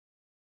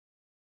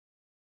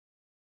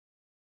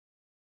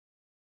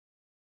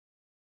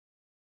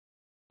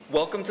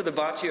Welcome to the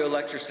Bauccio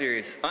Lecture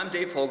Series. I'm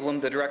Dave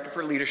Hoagland, the Director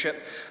for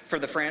Leadership for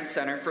the France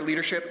Center for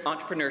Leadership,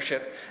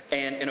 Entrepreneurship,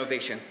 and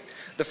Innovation.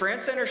 The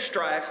France Center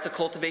strives to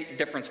cultivate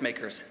difference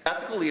makers,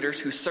 ethical leaders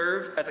who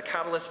serve as a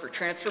catalyst for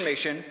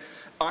transformation,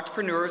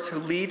 entrepreneurs who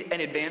lead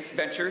and advance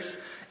ventures,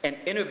 and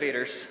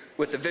innovators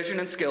with the vision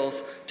and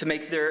skills to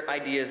make their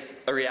ideas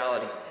a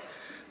reality.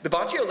 The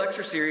Bauccio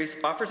Lecture Series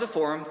offers a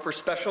forum for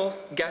special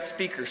guest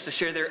speakers to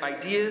share their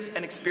ideas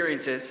and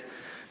experiences,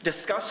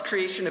 discuss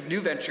creation of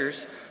new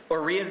ventures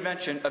or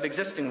reinvention of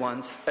existing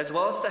ones, as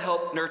well as to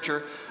help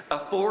nurture a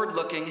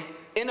forward-looking,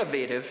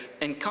 innovative,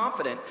 and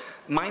confident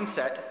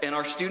mindset in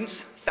our students,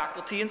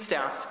 faculty and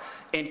staff,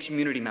 and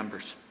community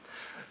members.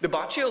 The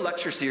Bauccio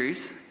Lecture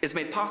Series is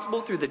made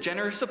possible through the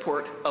generous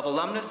support of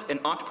alumnus and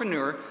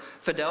entrepreneur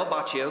Fidel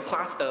Bauccio,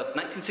 class of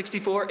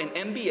 1964 and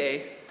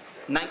MBA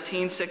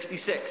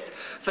 1966.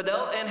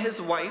 Fidel and his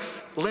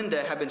wife,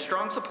 Linda, have been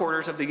strong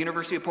supporters of the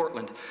University of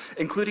Portland,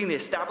 including the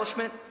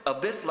establishment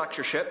of this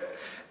lectureship,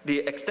 the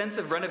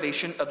extensive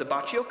renovation of the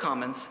Bauccio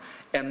Commons,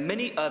 and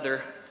many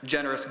other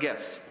generous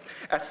gifts.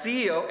 As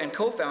CEO and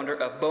co-founder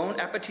of Bon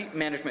Appetit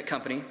Management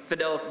Company,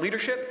 Fidel's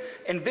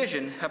leadership and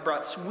vision have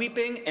brought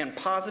sweeping and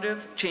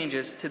positive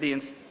changes to the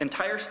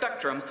entire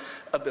spectrum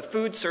of the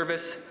food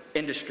service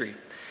industry.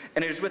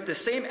 And it is with the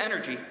same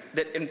energy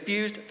that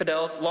infused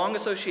Fidel's long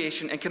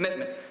association and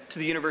commitment to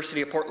the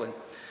University of Portland.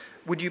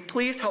 Would you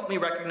please help me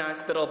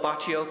recognize Fidel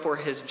Bauccio for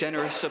his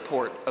generous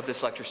support of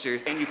this lecture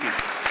series, and UP.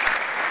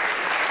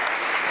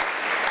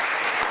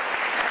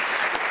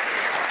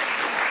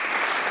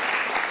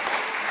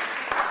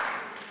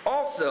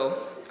 Also,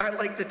 I'd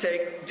like to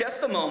take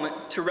just a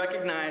moment to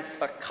recognize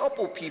a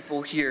couple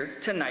people here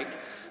tonight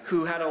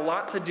who had a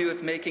lot to do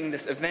with making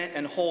this event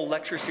and whole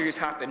lecture series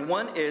happen.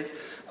 One is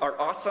our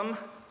awesome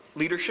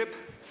leadership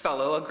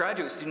fellow, a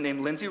graduate student named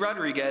Lindsay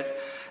Rodriguez,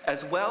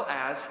 as well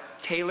as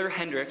Taylor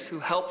Hendricks, who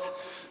helped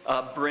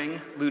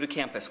bring Lou to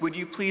campus. Would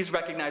you please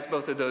recognize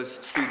both of those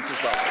students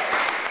as well?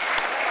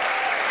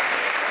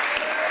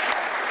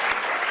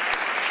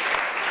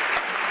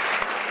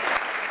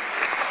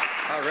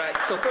 All right,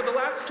 so for the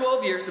last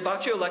 12 years, the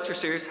Bauccio Lecture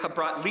Series have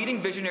brought leading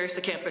visionaries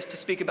to campus to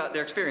speak about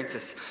their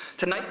experiences.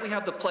 Tonight, we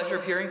have the pleasure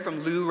of hearing from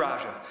Lou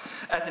Radja.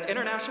 As an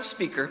international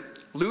speaker,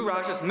 Lou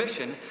Radja's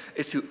mission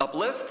is to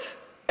uplift,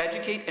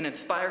 educate, and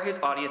inspire his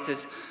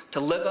audiences to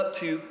live up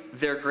to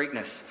their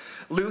greatness.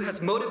 Lou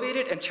has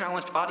motivated and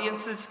challenged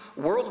audiences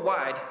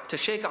worldwide to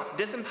shake off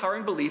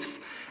disempowering beliefs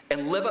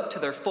and live up to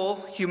their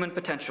full human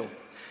potential.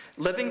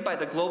 Living by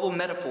the global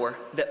metaphor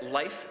that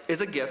life is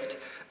a gift,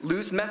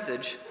 Lou's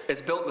message is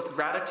built with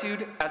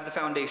gratitude as the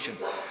foundation.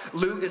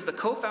 Lou is the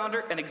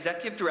co-founder and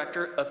executive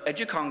director of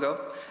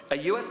EduCongo, a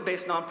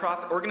US-based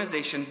nonprofit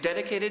organization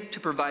dedicated to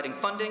providing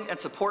funding and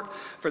support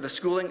for the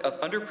schooling of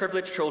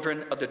underprivileged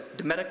children of the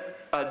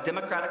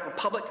Democratic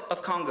Republic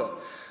of Congo.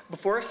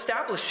 Before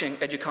establishing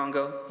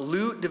EduCongo,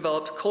 Lou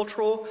developed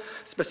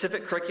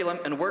cultural-specific curriculum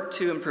and worked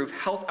to improve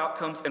health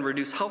outcomes and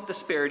reduce health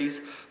disparities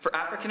for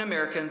African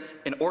Americans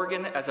in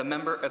Oregon as a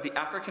member of the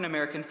African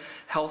American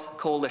Health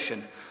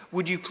Coalition.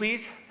 Would you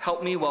please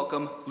help me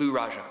welcome Lou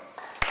Radja?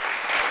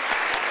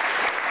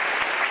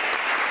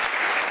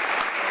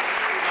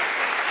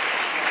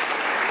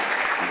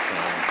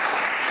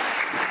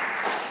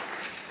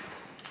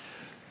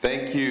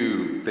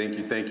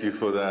 Thank you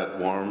for that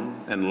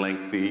warm and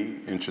lengthy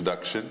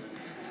introduction.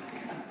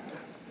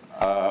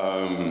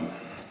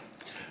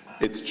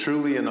 It's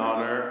truly an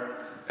honor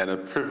and a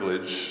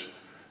privilege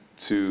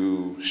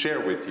to share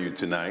with you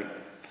tonight,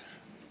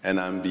 and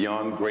I'm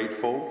beyond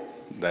grateful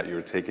that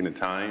you're taking the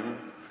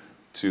time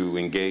to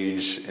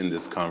engage in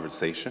this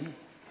conversation.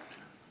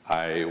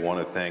 I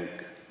want to thank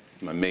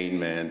my main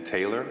man,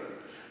 Taylor,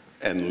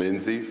 and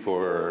Lindsay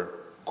for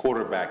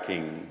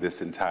quarterbacking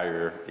this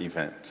entire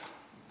event.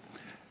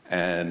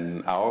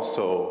 And I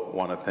also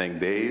want to thank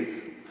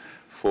Dave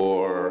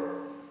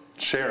for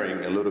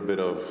sharing a little bit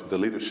of the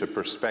leadership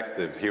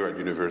perspective here at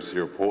University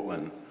of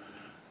Portland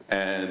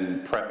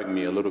and prepping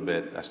me a little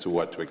bit as to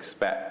what to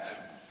expect.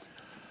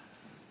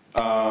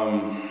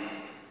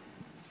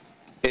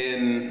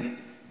 In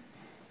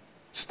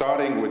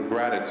starting with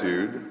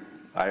gratitude,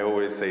 I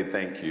always say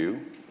thank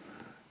you,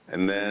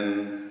 and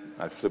then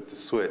I flip the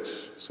switch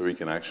so we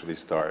can actually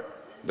start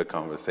the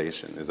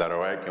conversation. Is that all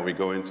right? Can we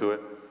go into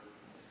it?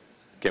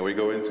 Can we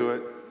go into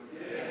it?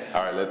 Yeah.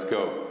 All right, let's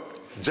go.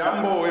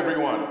 Jambo,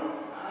 everyone.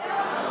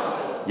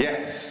 Jambo.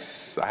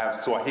 Yes, I have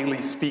Swahili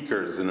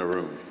speakers in the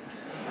room.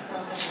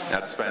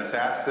 That's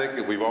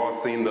fantastic. We've all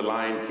seen The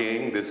Lion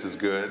King. This is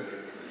good.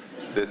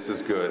 This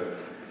is good.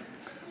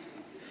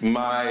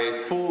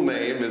 My full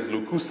name is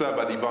Lukusa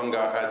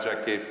Badibanga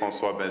Radja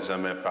François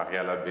Benjamin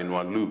Fariala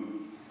Benoit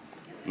Lou.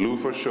 Lou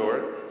for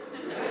short.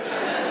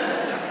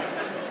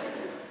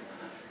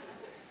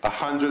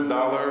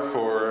 $100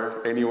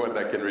 for anyone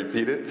that can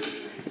repeat it.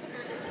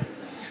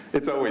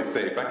 It's always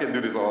safe. I can do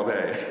this all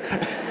day.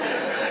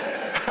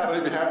 I don't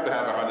even have to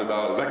have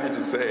 $100. I can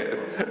just say it,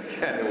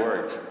 and it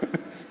works.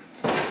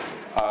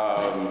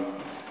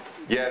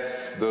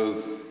 Yes,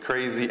 those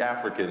crazy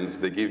Africans,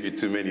 they give you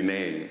too many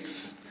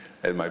names.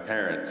 And my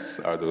parents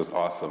are those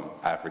awesome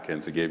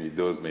Africans who gave me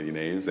those many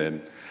names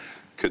and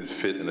couldn't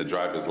fit in a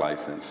driver's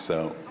license.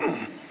 So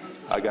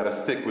I got to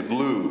stick with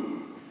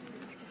Lou.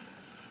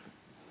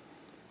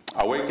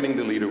 Awakening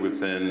the Leader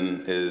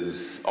Within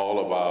is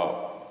all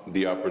about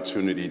the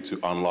opportunity to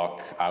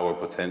unlock our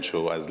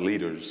potential as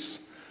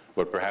leaders,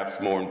 but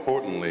perhaps more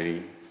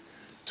importantly,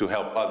 to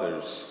help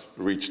others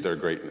reach their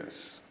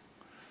greatness.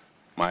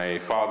 My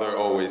father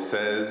always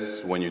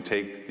says, when you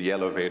take the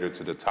elevator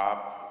to the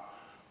top,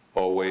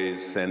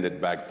 always send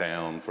it back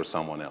down for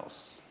someone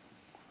else.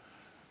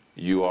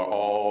 You are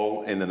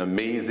all in an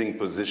amazing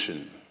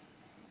position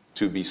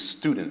to be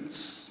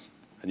students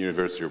at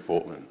University of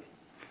Portland.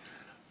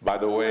 By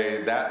the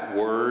way, that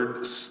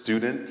word,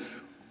 student,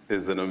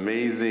 is an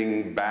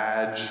amazing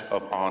badge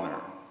of honor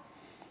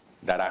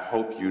that I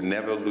hope you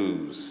never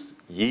lose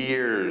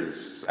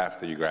years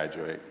after you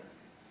graduate.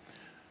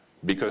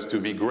 Because to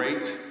be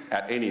great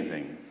at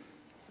anything,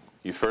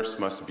 you first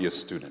must be a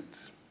student.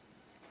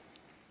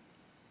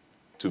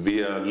 To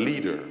be a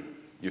leader,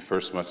 you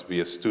first must be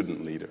a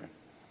student leader.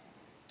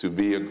 To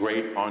be a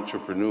great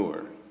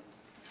entrepreneur, you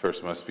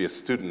first must be a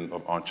student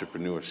of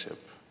entrepreneurship.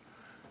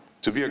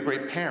 To be a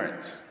great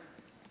parent,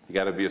 you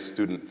got to be a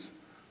student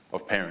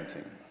of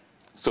parenting.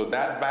 So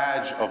that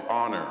badge of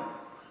honor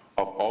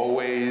of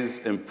always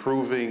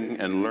improving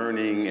and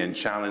learning and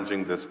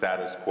challenging the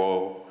status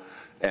quo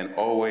and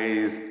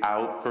always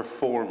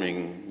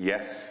outperforming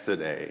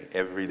yesterday,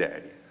 every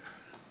day,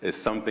 is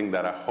something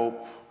that I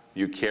hope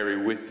you carry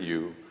with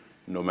you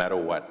no matter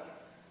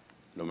what,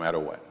 no matter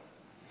what.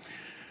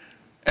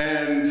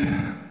 And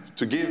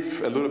to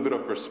give a little bit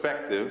of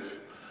perspective,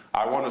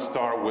 I want to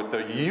start with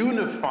a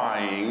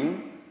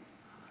unifying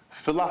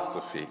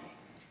philosophy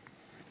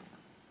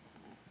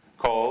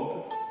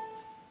called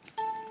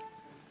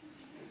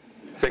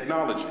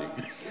technology.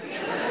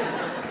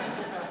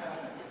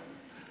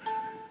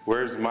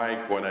 Where's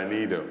Mike when I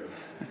need him?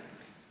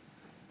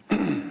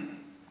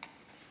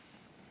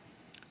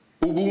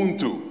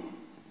 Ubuntu.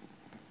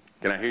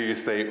 Can I hear you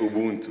say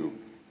Ubuntu?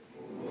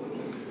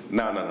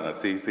 No.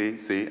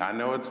 See. I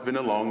know it's been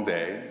a long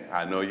day.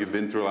 I know you've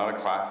been through a lot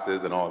of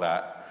classes and all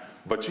that.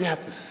 But you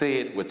have to say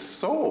it with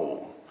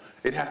soul.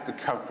 It has to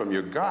come from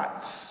your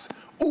guts.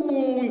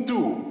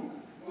 Ubuntu.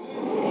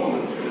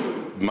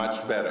 Ubuntu.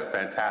 Much better.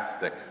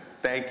 Fantastic.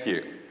 Thank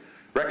you.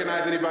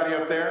 Recognize anybody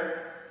up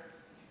there?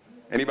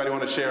 Anybody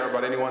want to share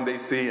about anyone they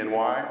see and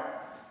why?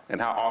 And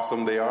how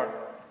awesome they are?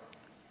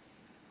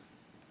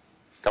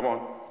 Come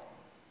on.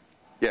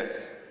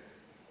 Yes.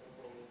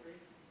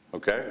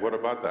 Okay, what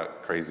about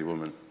that crazy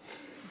woman?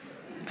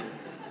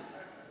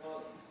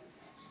 Well,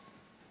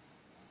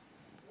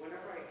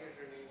 whenever I hear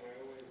her name,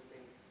 I always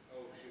think,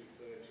 oh, she's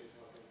good, she's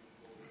helping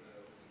people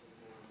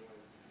more and more.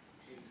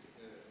 She's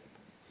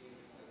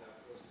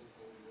that person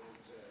who wrote,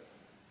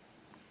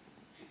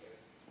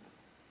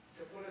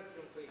 to put it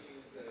simply,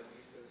 she's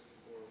Jesus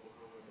or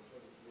Muhammad, or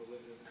some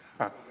religious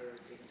figure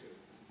too.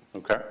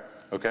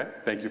 Okay,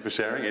 thank you for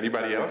sharing.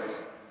 Anybody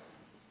else?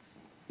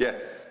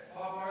 Yes.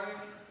 Marty?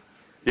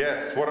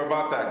 Yes, what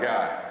about that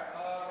guy?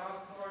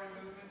 Rastafari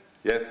movement?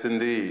 Yes,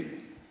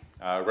 indeed.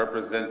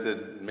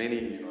 Represented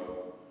many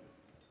of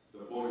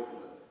the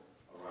voiceless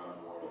around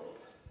the world.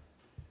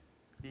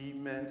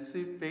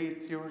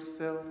 Emancipate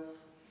yourself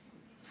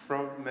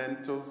from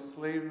mental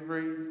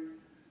slavery.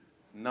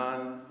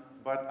 None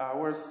but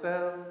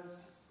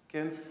ourselves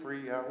can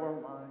free our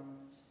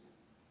minds.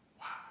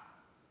 Wow,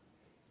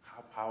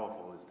 how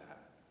powerful is that?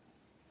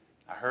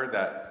 I heard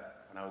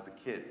that when I was a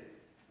kid,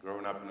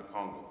 growing up in the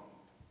Congo,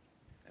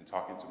 and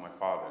talking to my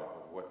father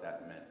of what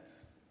that meant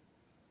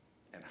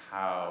and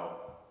how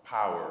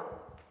power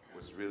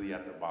was really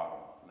at the bottom,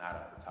 not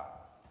at the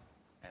top.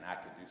 And I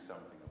could do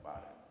something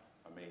about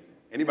it. Amazing.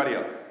 Anybody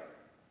else?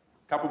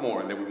 Couple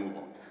more and then we move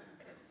on.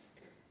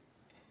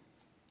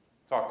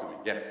 Talk to me.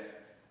 Yes?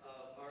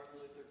 Martin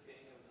Luther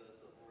King of the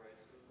Civil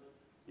Rights Movement.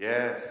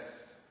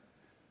 Yes.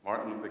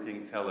 Martin Luther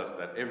King tells us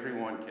that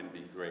everyone can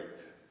be great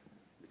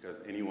because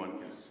anyone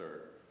can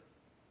serve.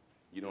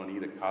 You don't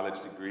need a college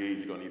degree.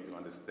 You don't need to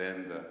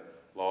understand the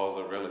laws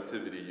of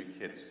relativity. You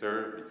can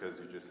serve because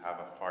you just have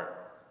a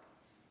heart.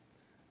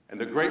 And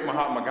the great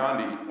Mahatma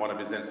Gandhi, one of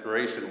his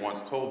inspirations,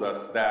 once told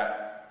us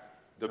that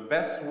the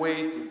best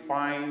way to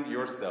find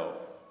yourself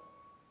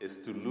is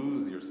to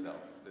lose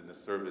yourself in the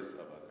service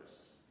of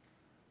others.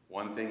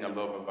 One thing I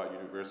love about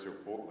University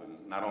of Portland,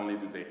 not only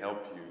do they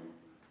help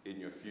you in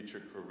your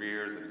future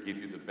careers and give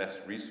you the best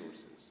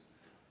resources,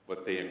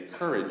 but they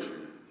encourage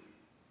you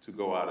to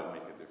go out and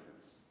make a difference.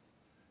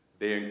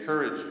 They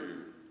encourage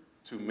you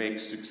to make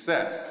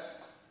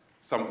success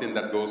something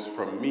that goes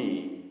from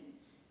me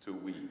to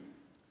we.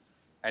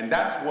 And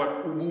that's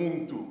what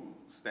Ubuntu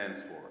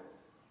stands for.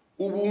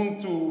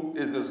 Ubuntu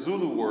is a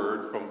Zulu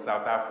word from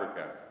South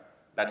Africa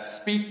that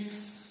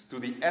speaks to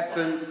the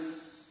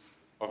essence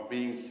of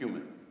being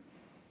human.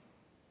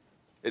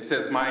 It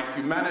says, my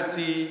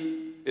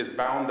humanity is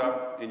bound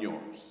up in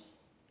yours,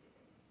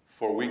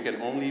 for we can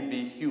only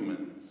be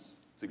humans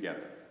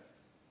together.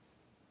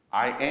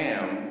 I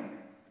am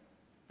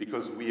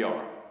because we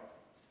are.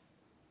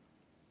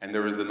 And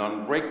there is an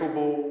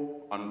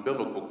unbreakable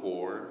umbilical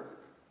cord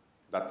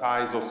that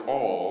ties us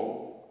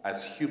all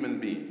as human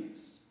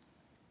beings.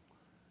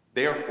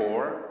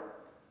 Therefore,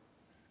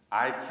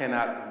 I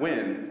cannot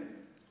win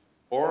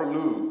or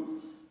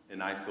lose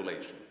in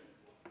isolation.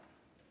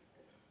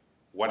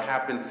 What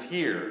happens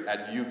here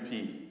at UP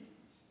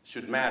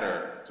should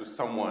matter to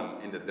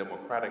someone in the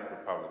Democratic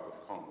Republic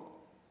of Congo.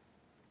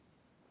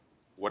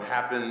 What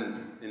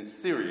happens in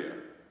Syria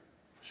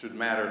should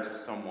matter to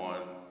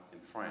someone in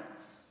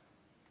France.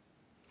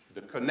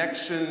 The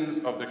connections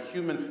of the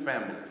human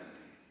family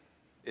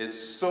is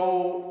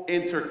so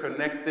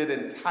interconnected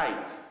and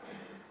tight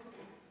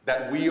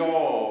that we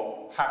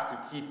all have to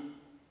keep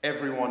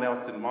everyone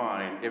else in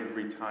mind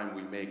every time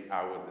we make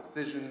our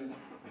decisions,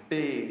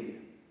 big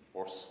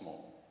or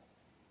small.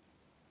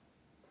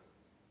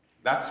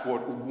 That's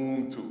what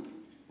Ubuntu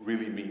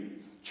really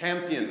means.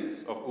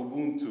 Champions of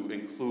Ubuntu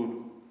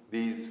include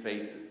these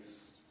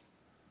faces.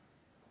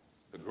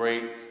 The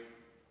great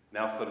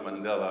Nelson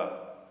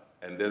Mandela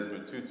and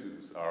Desmond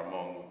Tutus are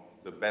among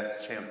the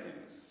best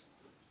champions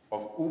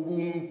of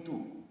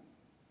Ubuntu.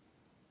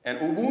 And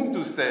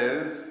Ubuntu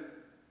says,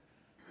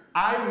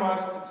 I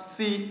must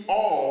see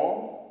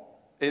all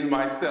in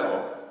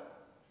myself,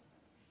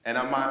 and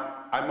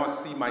I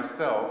must see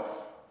myself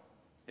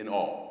in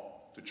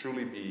all to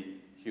truly be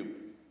human.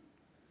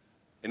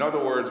 In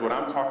other words, when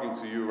I'm talking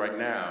to you right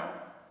now,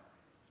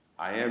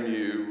 I am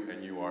you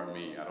and you are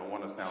me. I don't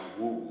want to sound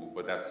woo-woo,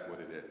 but that's what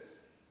it is.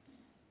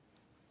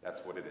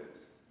 That's what it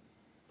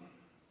is.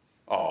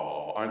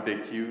 Oh, aren't they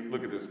cute?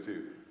 Look at those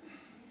two.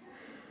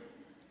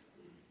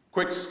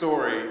 Quick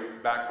story,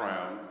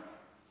 background.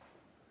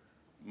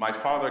 My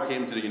father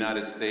came to the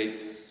United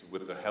States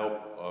with the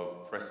help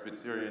of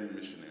Presbyterian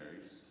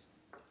missionaries.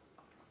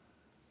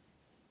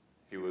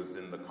 He was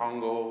in the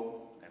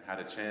Congo and had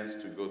a chance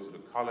to go to the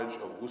College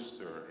of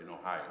Worcester in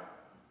Ohio.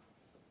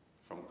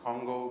 From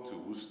Congo to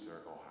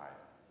Worcester, Ohio.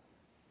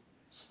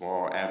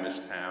 Small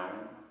Amish town,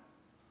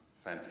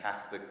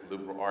 fantastic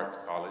liberal arts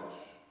college,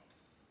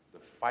 the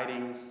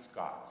Fighting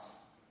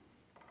Scots.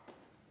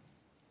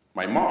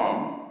 My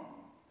mom,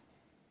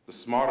 the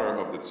smarter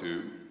of the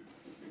two,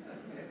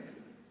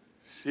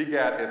 she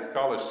got a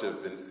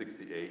scholarship in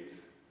 '68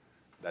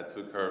 that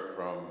took her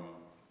from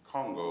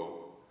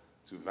Congo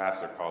to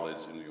Vassar College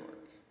in New York.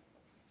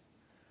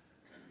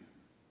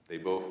 They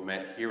both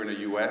met here in the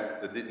US.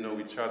 They didn't know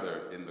each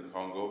other in the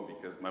Congo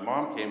because my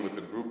mom came with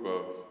a group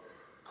of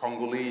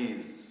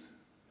Congolese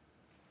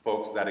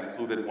folks that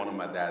included one of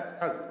my dad's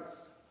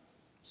cousins.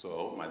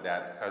 So my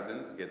dad's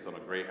cousins gets on a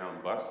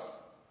Greyhound bus,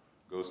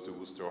 goes to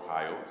Worcester,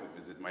 Ohio to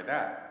visit my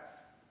dad,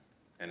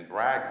 and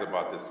brags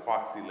about this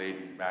foxy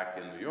lady back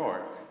in New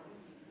York.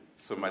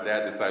 So my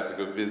dad decided to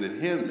go visit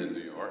him in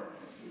New York,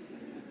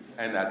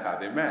 and that's how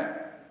they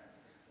met.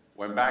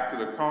 Went back to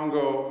the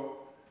Congo,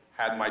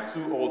 had my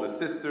two older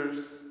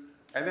sisters,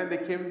 and then they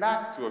came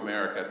back to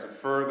America to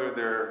further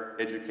their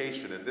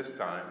education, and this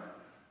time,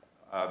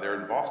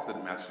 they're in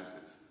Boston,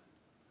 Massachusetts.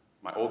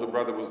 My older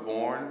brother was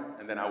born,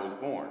 and then I was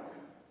born.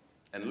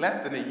 And less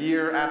than a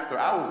year after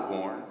I was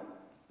born,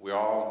 we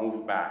all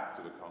moved back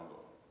to the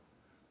Congo.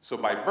 So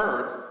by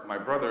birth, my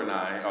brother and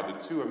I are the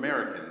two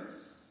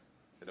Americans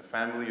in a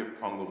family of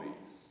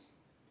Congolese,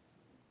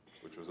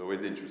 which was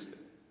always interesting.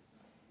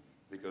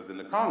 Because in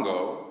the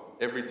Congo,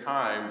 every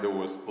time there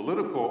was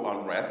political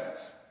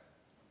unrest,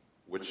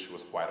 which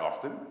was quite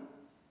often,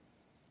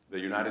 the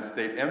United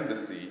States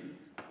Embassy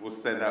will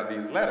send out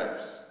these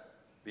letters,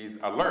 these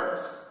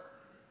alerts.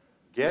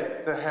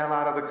 Get the hell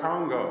out of the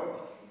Congo.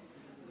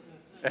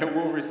 And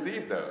we'll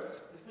receive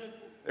those.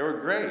 They were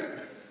great.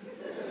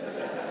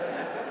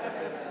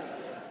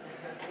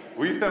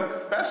 We felt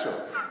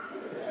special.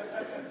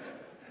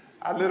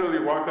 I literally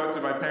walked up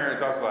to my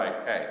parents. I was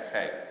like,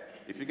 hey,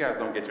 if you guys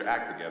don't get your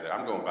act together,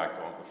 I'm going back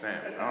to Uncle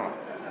Sam.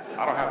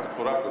 I don't have to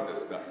put up with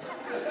this stuff.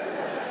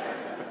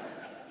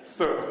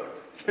 So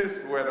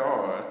this went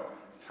on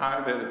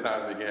time and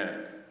time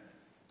again.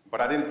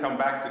 But I didn't come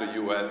back to the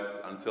US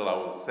until I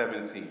was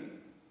 17.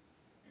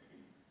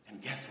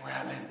 And guess where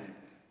I landed?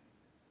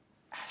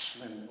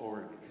 Ashland,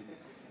 Oregon.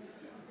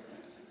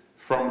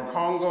 From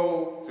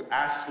Congo to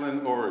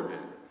Ashland, Oregon.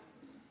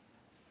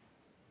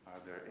 Are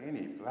there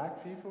any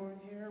black people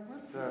in here?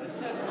 What the?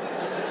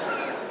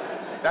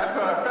 That's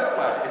what I felt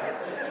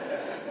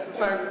like. It's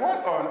like,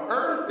 what on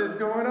earth is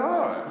going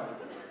on?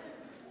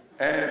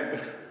 And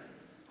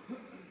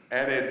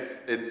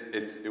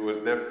it was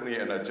definitely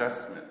an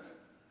adjustment.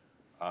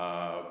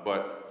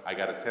 But I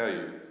got to tell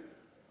you,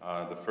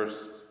 the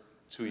first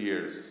 2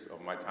 years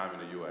of my time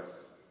in the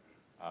US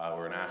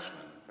were in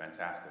Ashland.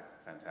 Fantastic,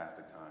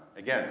 fantastic time.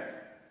 Again,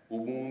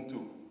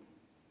 Ubuntu.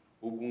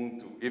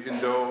 Ubuntu. Even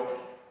though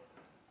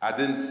I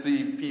didn't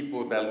see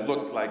people that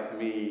looked like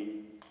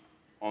me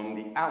on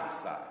the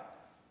outside,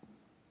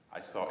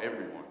 I saw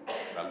everyone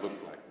that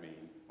looked like me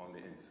on the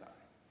inside,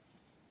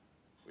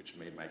 which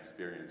made my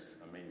experience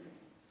amazing.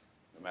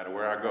 No matter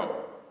where I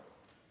go,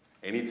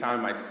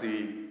 anytime I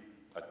see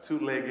a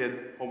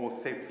two-legged Homo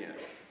sapien,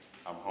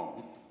 I'm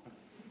home.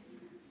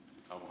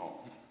 I'm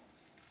home.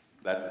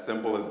 That's as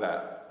simple as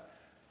that.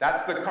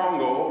 That's the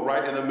Congo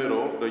right in the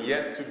middle, the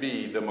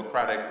yet-to-be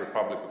Democratic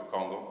Republic of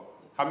Congo.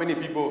 How many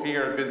people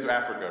here have been to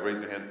Africa? Raise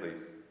your hand,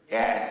 please.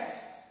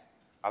 Yes!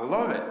 I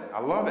love it. I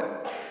love it.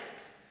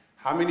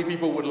 How many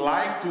people would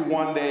like to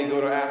one day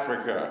go to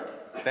Africa?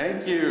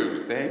 Thank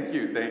you. Thank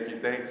you. Thank you.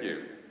 Thank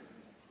you.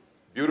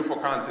 Beautiful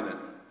continent.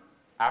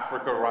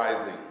 Africa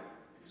rising.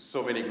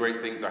 So many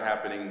great things are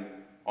happening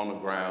on the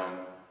ground,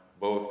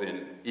 both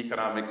in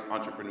economics,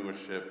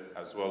 entrepreneurship,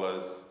 as well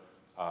as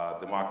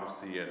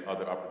democracy and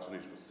other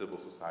opportunities for civil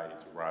society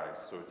to rise.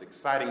 So it's an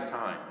exciting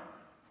time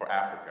for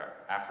Africa,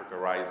 Africa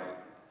rising.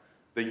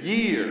 The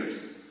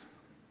years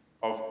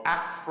of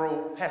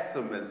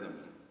Afro-pessimism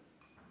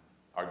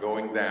are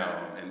going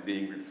down and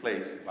being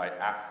replaced by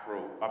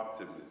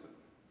Afro-optimism.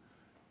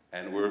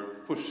 And we're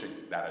pushing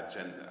that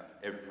agenda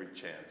every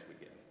chance we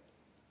get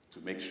to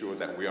make sure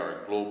that we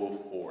are a global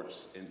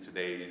force in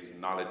today's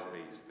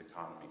knowledge-based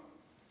economy.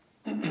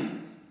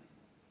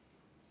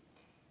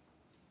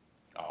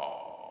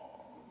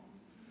 Oh.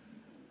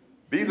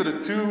 These are the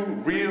two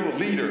real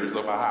leaders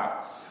of our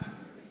house.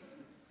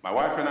 My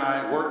wife and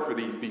I work for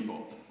these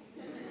people.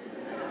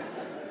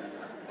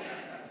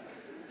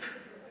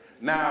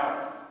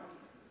 Now,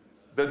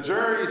 the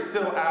jury is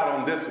still out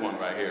on this one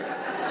right here.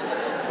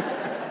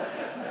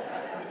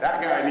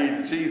 That guy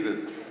needs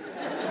Jesus.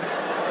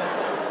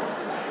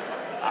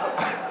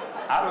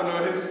 I don't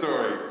know his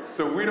story,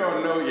 so we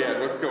don't know yet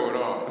what's going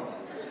on.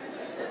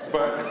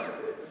 But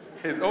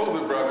his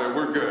older brother,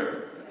 we're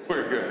good.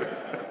 We're good.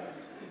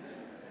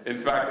 In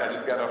fact, I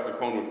just got off the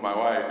phone with my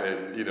wife,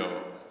 and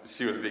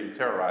she was being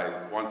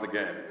terrorized once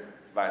again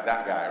by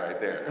that guy right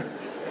there.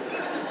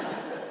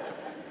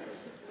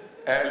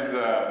 And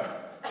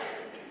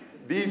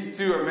these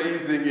two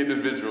amazing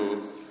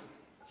individuals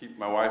keep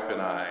my wife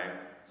and I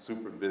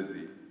super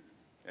busy,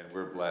 and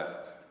we're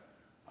blessed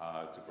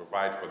to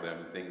provide for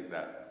them things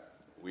that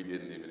we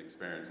didn't even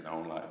experience in our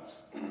own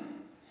lives.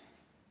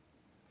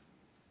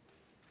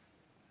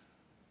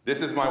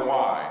 This is my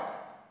why.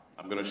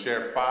 I'm going to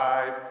share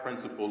 5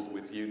 principles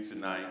with you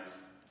tonight,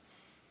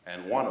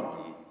 and one of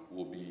them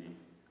will be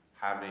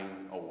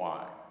having a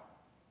why.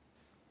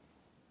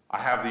 I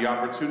have the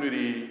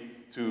opportunity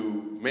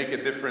to make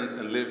a difference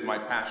and live my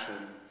passion,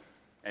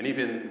 and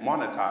even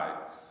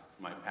monetize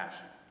my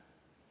passion.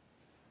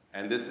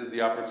 And this is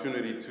the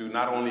opportunity to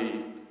not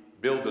only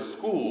build a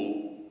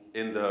school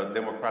in the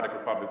Democratic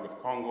Republic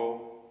of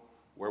Congo,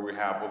 where we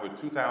have over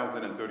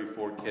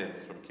 2,034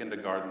 kids from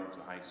kindergarten to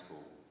high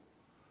school.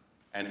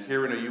 And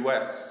here in the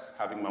US,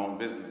 having my own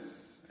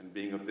business and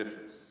being of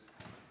difference.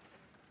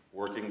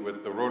 Working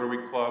with the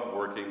Rotary Club,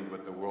 working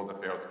with the World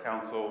Affairs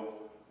Council,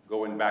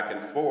 going back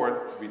and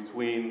forth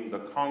between the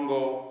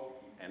Congo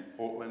and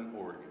Portland,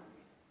 Oregon.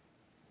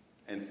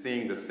 And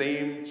seeing the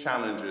same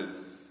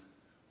challenges,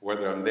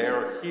 whether I'm there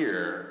or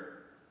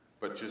here,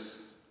 but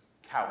just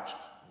couched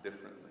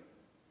differently.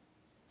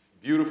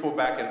 Beautiful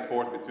back and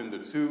forth between the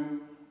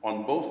two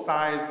on both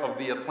sides of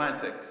the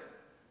Atlantic.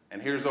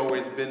 And here's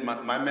always been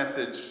my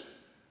message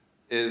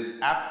is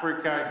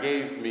Africa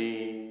gave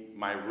me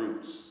my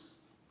roots,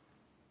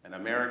 and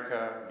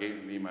America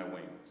gave me my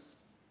wings.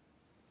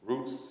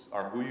 Roots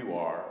are who you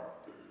are,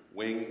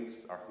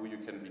 wings are who you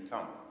can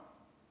become.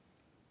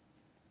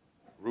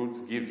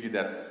 Roots give you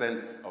that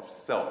sense of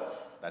self,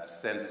 that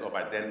sense of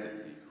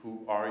identity.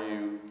 Who are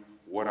you?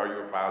 What are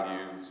your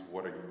values?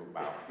 What are you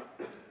about?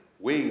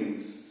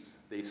 Wings,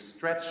 they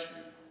stretch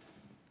you,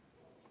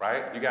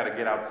 right? You got to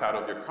get outside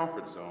of your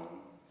comfort zone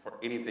for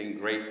anything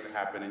great to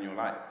happen in your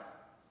life.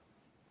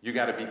 You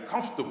got to be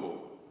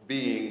comfortable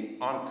being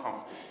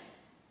uncomfortable.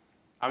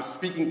 I'm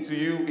speaking to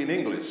you in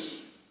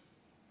English.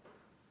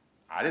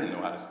 I didn't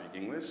know how to speak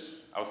English.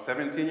 I was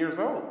 17 years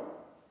old.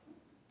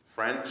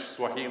 French,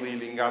 Swahili,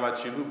 Lingala,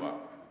 Chiluba.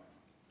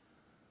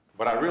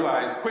 But I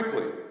realized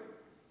quickly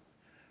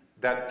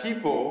that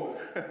people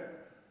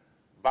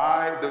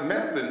buy the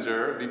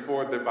messenger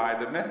before they buy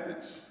the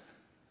message.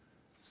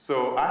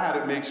 So I had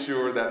to make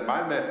sure that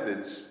my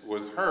message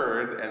was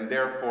heard, and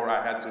therefore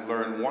I had to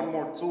learn one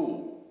more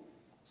tool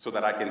so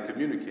that I can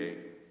communicate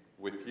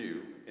with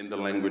you in the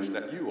language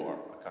that you are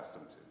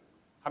accustomed to.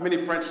 How many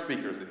French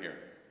speakers in here?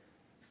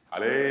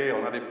 Allez,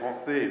 on a des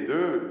Français,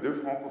 deux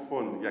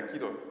francophones. Il y a qui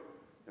d'autre?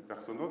 Il y a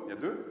personne d'autre? Il y a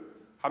deux?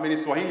 How many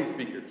Swahili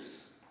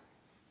speakers?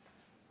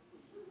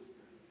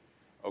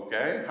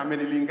 Okay, how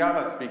many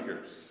Lingala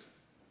speakers?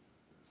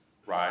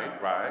 Right.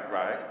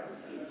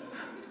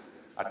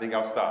 I think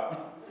I'll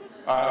stop.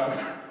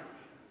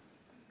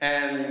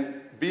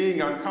 And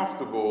being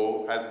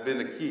uncomfortable has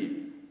been a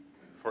key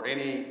for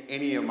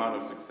any amount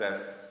of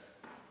success,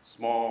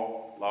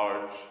 small,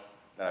 large,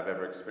 that I've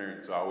ever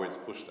experienced. So I always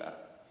push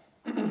that.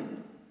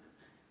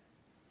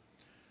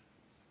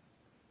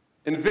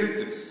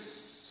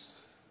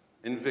 Invictus,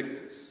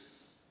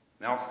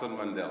 Nelson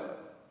Mandela.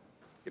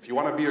 If you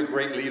want to be a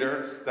great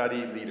leader,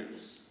 study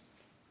leaders.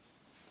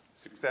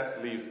 Success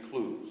leaves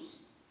clues.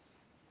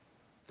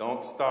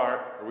 Don't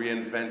start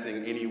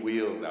reinventing any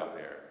wheels out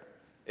there.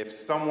 If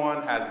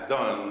someone has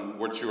done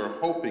what you are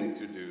hoping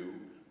to do,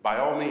 by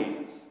all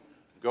means,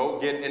 Go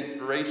get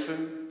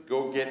inspiration,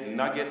 go get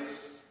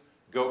nuggets,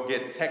 go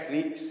get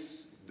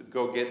techniques,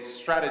 go get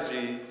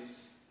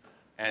strategies,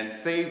 and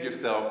save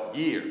yourself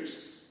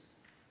years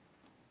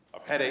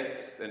of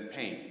headaches and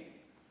pain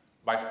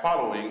by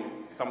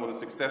following some of the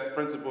success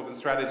principles and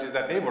strategies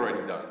that they've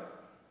already done.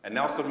 And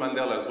Nelson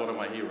Mandela is one of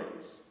my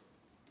heroes.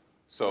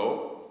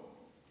 So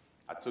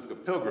I took a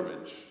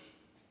pilgrimage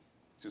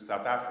to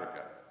South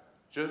Africa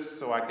just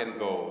so I can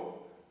go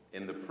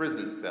in the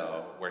prison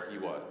cell where he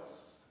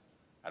was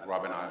at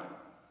Robben Island.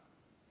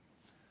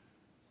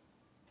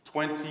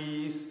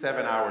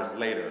 27 hours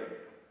later,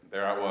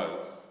 there I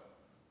was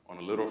on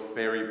a little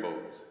ferry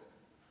boat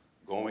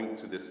going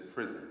to this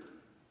prison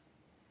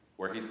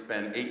where he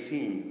spent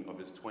 18 of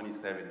his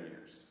 27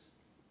 years.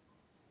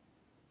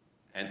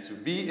 And to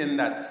be in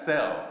that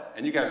cell,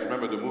 and you guys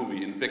remember the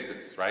movie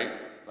Invictus, right?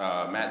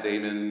 Matt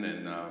Damon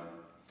and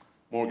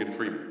Morgan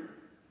Freeman.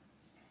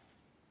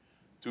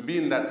 To be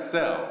in that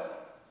cell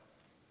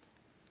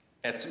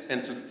and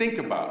to think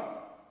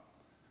about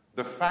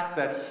the fact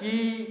that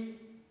he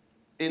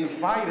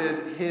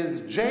invited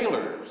his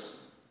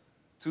jailers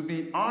to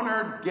be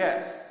honored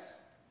guests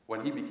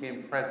when he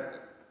became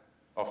president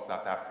of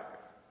South Africa.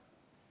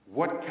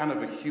 What kind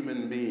of a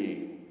human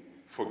being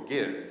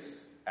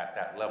forgives at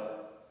that level?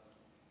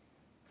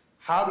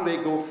 How do they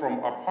go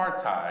from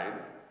apartheid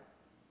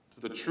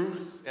to the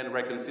Truth and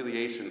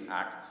Reconciliation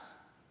Act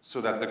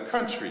so that the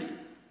country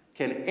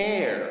can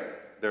air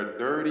their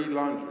dirty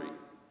laundry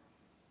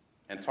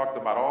and talk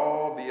about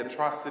all the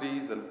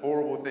atrocities and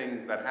horrible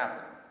things that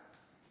happen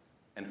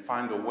and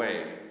find a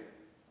way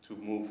to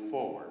move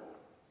forward?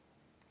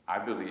 I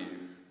believe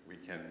we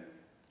can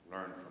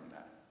learn from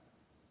that.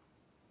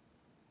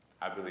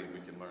 I believe we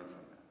can learn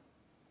from that.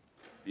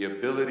 The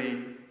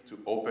ability to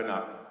open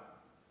up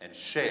and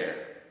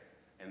share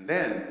and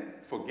then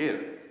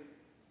forgive.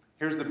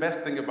 Here's the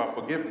best thing about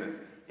forgiveness.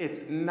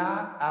 It's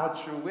not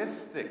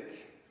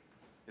altruistic.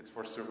 It's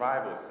for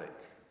survival's sake.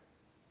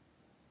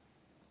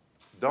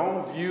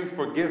 Don't view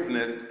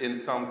forgiveness in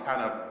some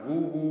kind of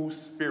woo-woo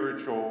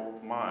spiritual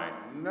mind.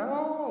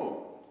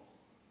 No.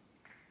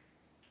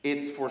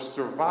 It's for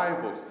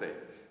survival's sake.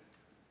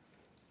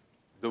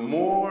 The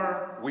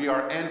more we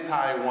are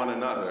anti one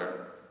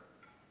another,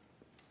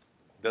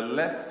 the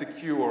less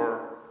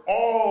secure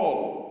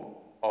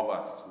all of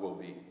us will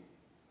be.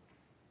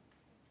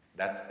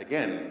 That's,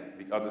 again,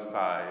 the other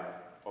side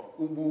of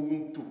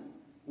Ubuntu.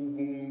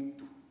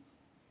 Ubuntu.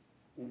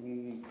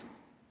 Ubuntu.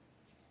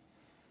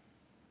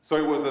 So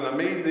it was an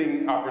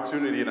amazing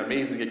opportunity, an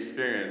amazing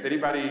experience.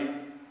 Anybody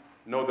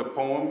know the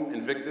poem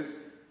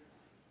Invictus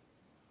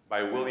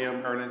by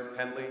William Ernest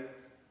Henley?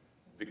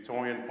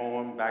 Victorian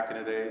poem back in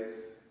the days?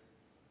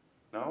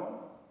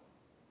 No?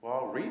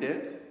 Well, read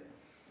it.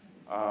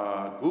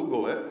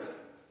 Google it.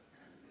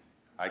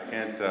 I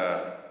can't,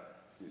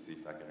 let me see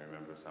if I can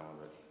remember some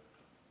of it.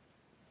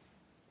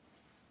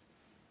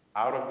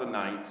 Out of the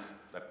night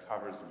that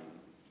covers me,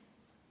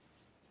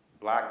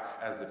 black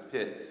as the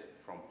pit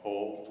from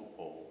pole to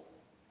pole,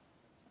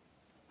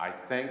 I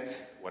thank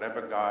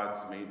whatever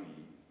gods may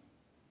be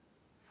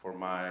for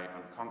my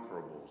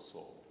unconquerable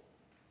soul.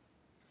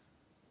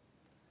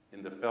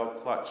 In the fell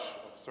clutch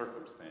of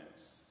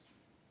circumstance,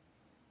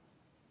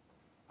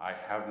 I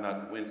have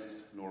not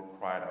winced nor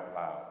cried out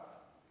loud.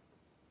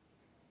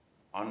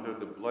 Under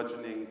the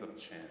bludgeonings of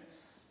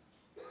chance,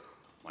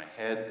 my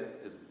head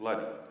is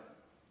bloodied,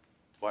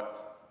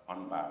 but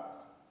unbowed.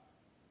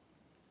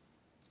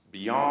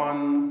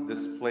 Beyond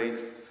this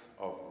place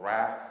of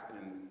wrath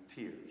and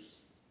tears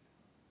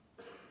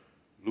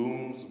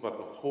looms but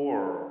the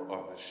horror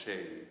of the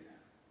shade,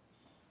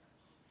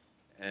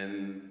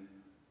 and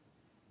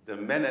the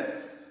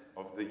menace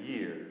of the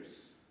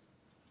years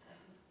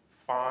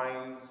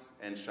finds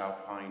and shall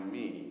find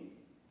me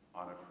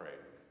unafraid.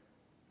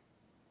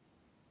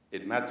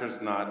 It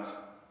matters not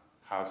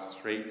how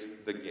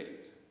straight the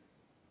gate,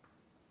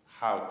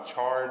 how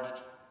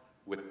charged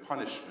with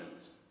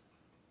punishment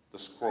the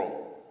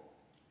scroll.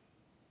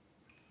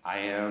 I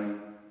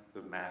am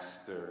the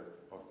master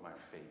of my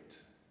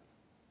fate.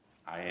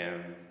 I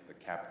am the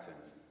captain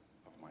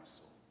of my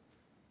soul.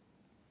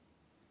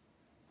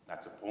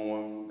 That's a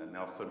poem that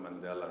Nelson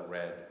Mandela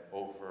read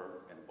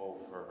over and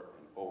over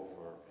and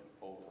over and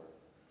over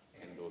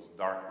in those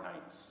dark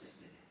nights.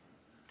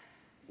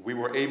 We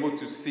were able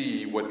to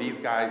see what these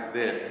guys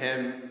did,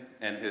 him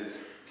and his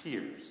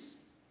peers.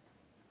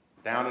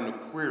 Down in the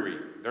quarry,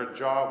 their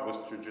job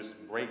was to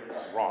just break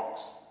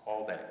rocks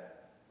all day.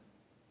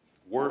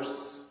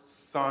 Worse,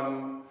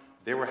 sun,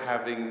 they were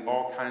having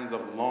all kinds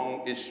of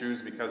lung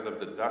issues because of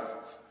the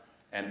dust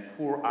and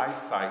poor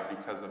eyesight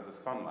because of the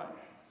sunlight.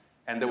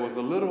 And there was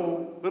a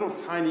little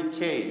tiny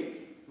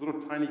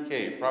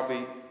cave,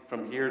 probably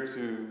from here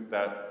to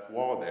that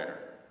wall there.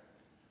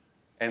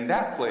 And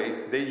that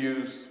place they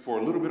used for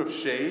a little bit of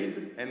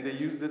shade, and they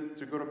used it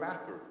to go to the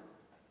bathroom.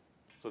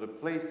 So the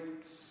place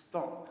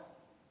stunk.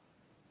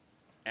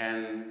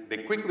 And they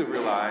quickly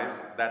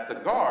realized that the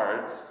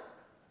guards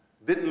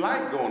didn't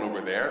like going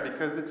over there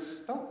because it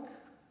stunk.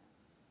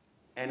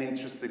 And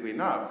interestingly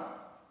enough,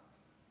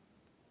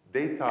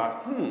 they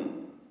thought,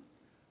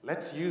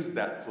 let's use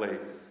that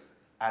place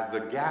as a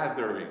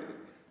gathering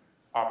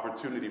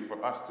opportunity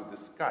for us to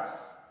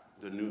discuss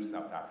the new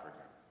South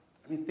Africa.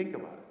 I mean, think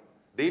about it.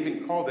 They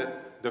even called it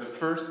the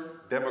first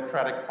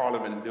democratic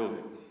parliament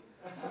building.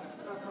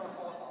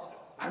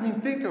 I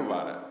mean, think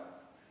about it.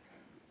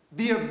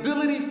 The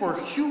ability for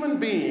a human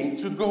being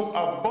to go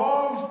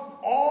above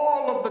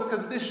all of the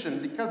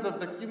condition because of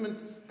the human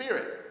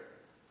spirit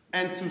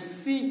and to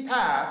see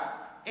past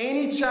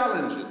any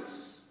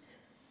challenges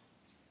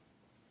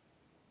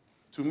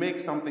to make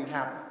something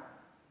happen.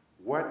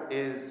 What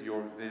is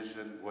your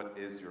vision? What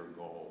is your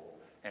goal?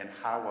 And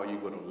how are you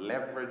going to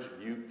leverage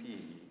UP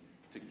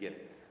to get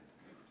there?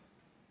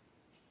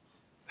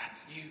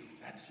 That's you,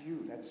 that's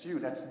you, that's you,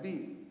 that's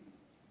me.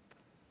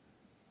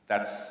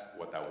 That's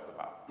what that was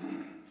about.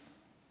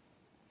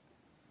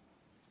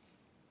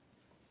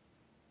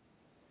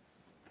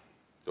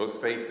 Those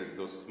faces,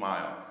 those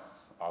smiles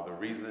are the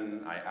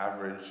reason I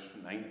average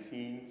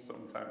 19,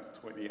 sometimes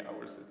 20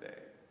 hours a day.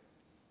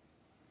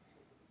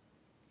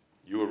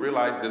 You will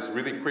realize this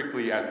really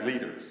quickly as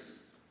leaders.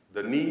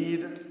 The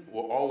need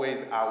will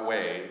always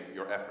outweigh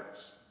your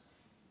efforts,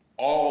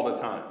 all the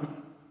time.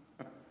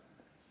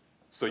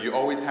 So you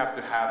always have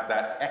to have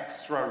that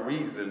extra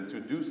reason to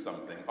do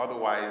something.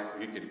 Otherwise,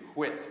 you can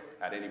quit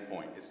at any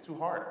point. It's too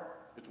hard.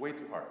 It's way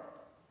too hard.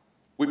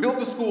 We built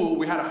a school.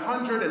 We had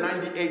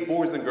 198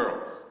 boys and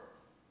girls.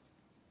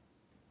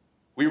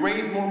 We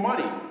raised more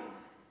money,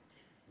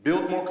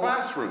 built more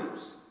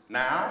classrooms.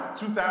 Now,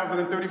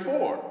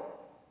 2,034.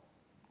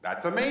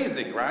 That's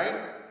amazing,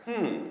 right?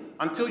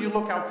 Until you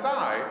look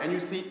outside and you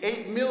see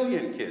 8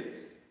 million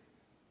kids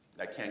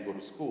that can't go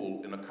to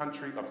school in a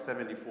country of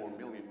 74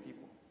 million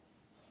people.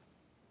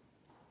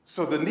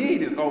 So the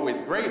need is always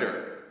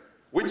greater,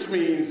 which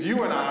means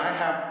you and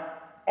I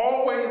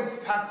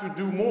always have to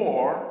do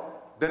more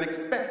than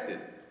expected.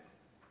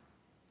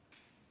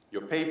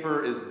 Your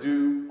paper is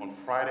due on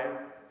Friday,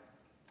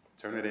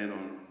 turn it in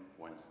on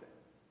Wednesday.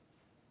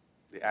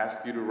 They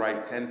ask you to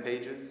write 10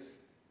 pages,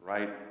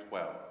 write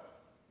 12.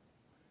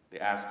 They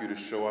ask you to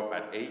show up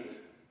at 8,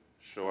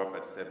 show up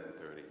at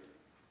 7:30.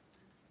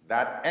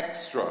 That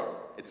extra,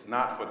 it's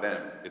not for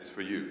them, it's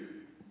for you.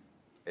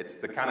 It's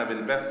the kind of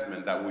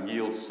investment that will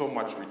yield so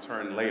much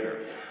return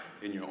later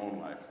in your own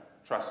life.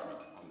 Trust me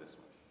on this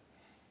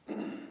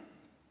one.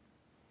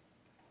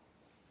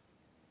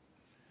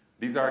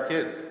 These are our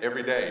kids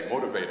every day,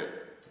 motivated,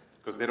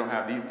 because they don't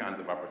have these kinds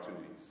of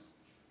opportunities.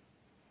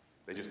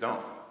 They just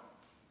don't.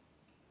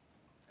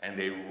 And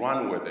they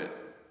run with it.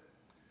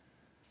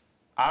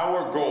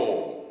 Our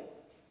goal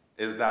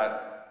is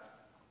that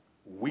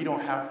we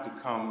don't have to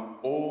come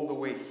all the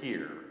way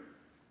here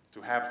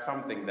to have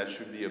something that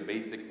should be a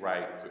basic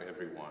right to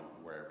everyone,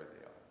 wherever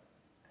they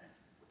are.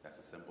 That's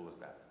as simple as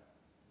that.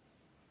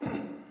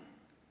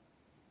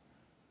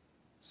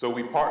 So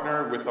we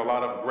partner with a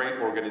lot of great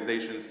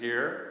organizations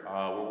here.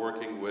 We're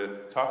working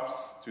with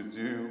Tufts to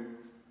do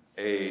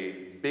a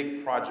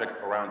big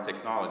project around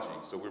technology.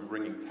 So we're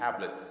bringing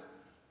tablets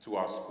to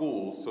our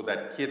schools so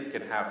that kids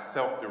can have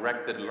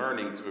self-directed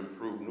learning to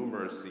improve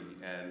numeracy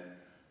and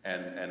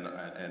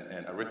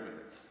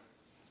arithmetic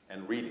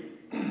and reading.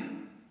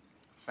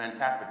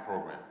 Fantastic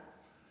program.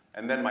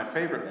 And then my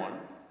favorite one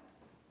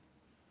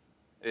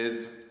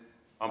is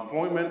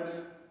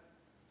employment,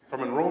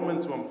 from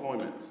enrollment to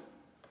employment.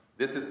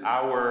 This is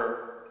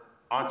our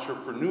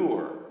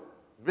entrepreneur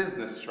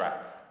business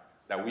track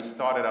that we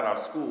started at our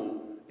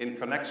school in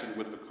connection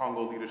with the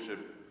Congo Leadership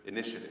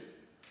Initiative.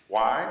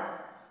 Why?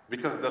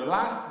 Because the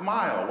last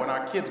mile, when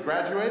our kids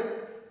graduate,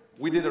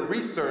 we did a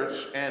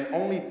research and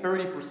only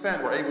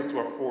 30% were able to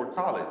afford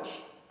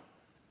college.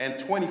 And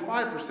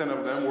 25%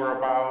 of them were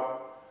about,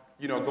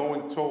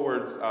 going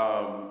towards,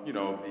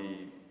 the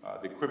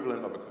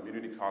equivalent of a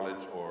community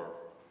college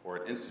or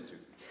an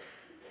institute.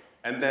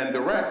 And then the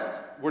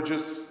rest were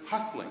just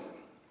hustling.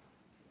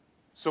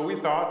 So we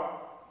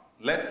thought,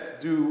 let's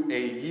do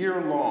a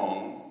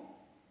year-long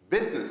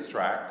business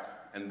track,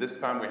 and this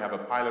time we have a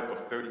pilot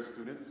of 30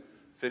 students,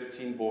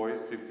 15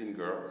 boys, 15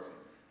 girls,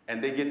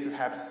 and they get to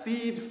have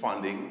seed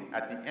funding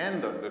at the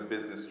end of the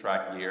business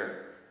track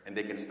year, and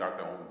they can start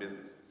their own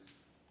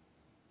businesses.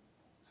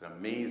 It's an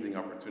amazing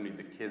opportunity.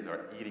 The kids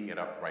are eating it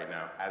up right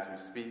now as we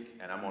speak,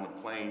 and I'm on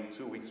a plane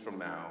 2 weeks from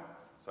now,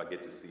 so I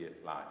get to see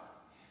it live.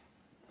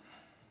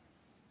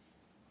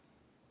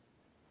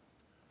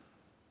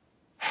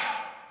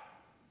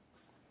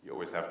 You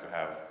always have to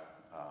have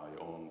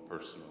your own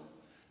personal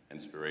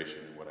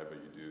inspiration in whatever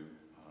you do.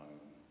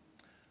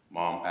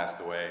 Mom passed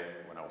away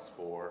when I was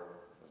 4.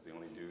 I was the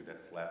only dude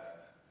that's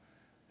left.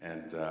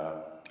 And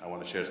I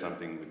want to share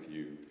something with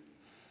you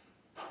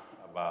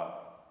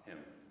about him.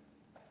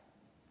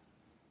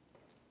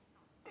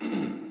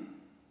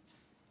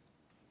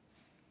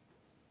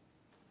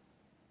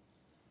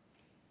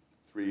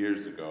 3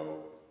 years ago,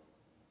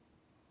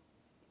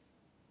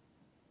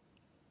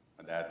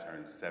 my dad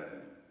turned 70.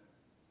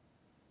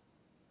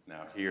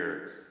 Now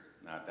here it's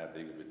not that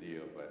big of a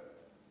deal, but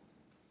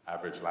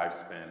average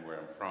lifespan where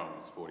I'm from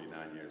is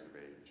 49 years of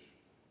age.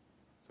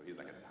 So he's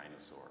like a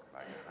dinosaur,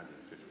 like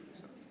 150 or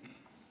something,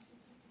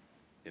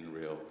 in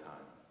real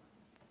time.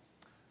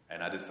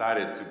 And I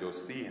decided to go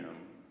see him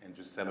and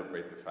just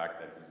celebrate the fact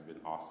that he's been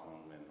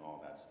awesome and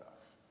all that stuff.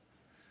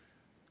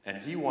 And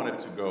he wanted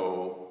to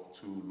go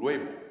to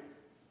Luebo.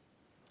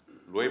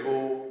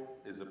 Luebo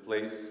is a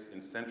place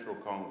in central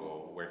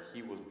Congo where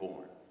he was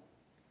born,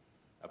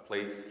 a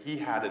place he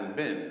hadn't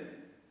been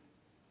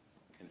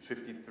in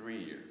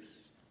 53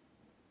 years,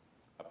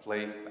 a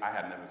place I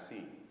had never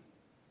seen.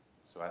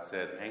 So I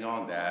said, hang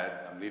on,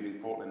 Dad, I'm leaving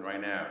Portland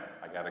right now.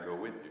 I gotta go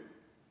with you.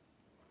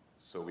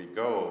 So we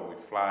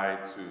fly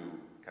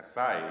to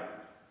Kasai,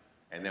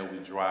 and then we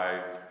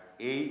drive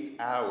 8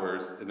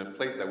 hours in a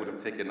place that would have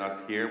taken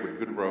us here with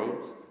good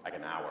roads, like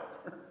an hour.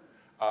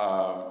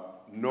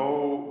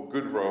 No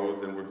good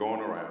roads, and we're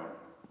going around.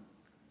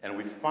 And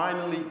we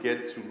finally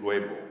get to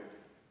Luebo.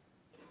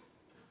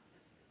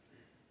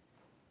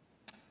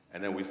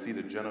 And then we see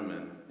the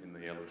gentleman in the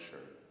yellow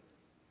shirt.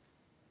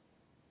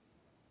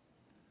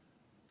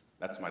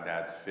 That's my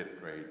dad's 5th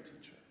grade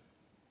teacher.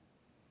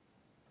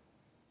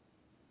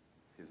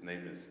 His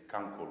name is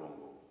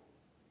Kankolongo,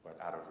 but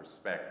out of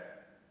respect,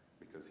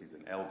 because he's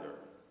an elder,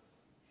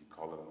 you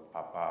call him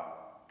Papa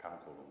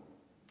Kankolongo.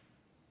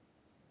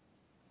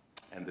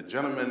 And the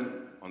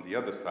gentleman on the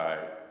other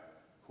side,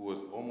 who was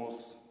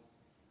almost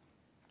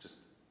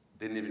just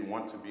didn't even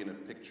want to be in a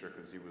picture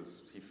because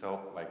he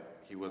felt like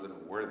he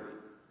wasn't worthy,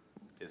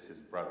 is his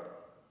brother.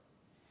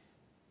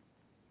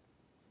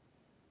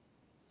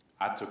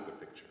 I took the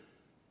picture.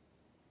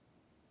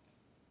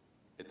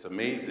 It's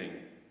amazing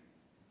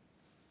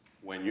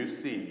when you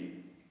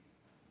see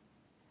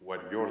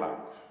what your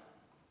life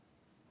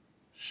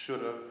should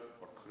have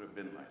or could have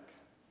been like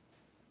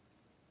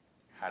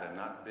had it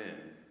not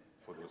been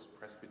for those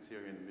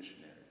Presbyterian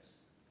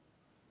missionaries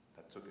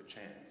that took a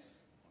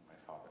chance on my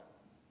father.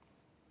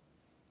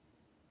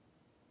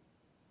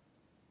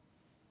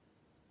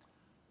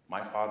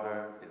 My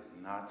father is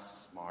not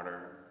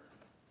smarter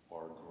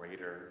or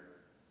greater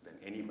than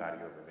anybody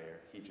over there.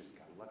 He just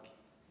got lucky.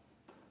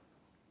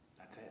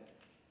 That's it.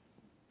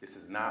 This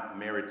is not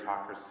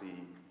meritocracy.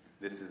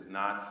 This is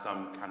not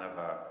some kind of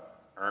a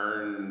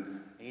earned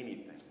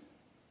anything.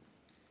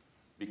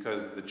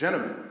 Because the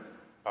gentleman,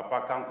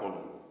 Papa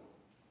Kankolongo,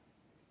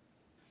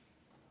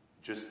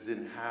 just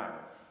didn't have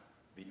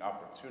the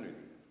opportunity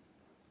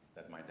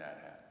that my dad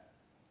had.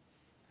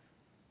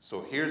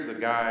 So here's the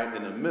guy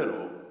in the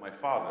middle, my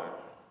father,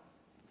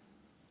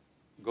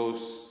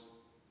 goes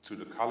to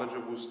the College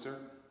of Worcester,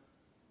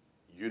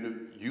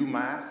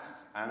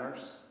 UMass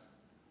honors,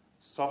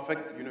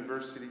 Suffolk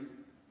University,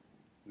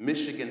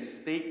 Michigan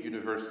State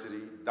University,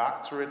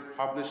 doctorate,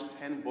 published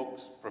 10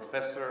 books,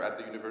 professor at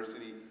the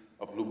University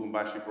of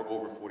Lubumbashi for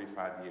over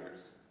 45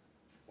 years.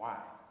 Why?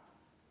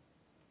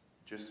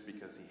 Just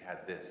because he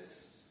had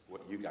this,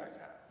 what you guys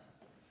have.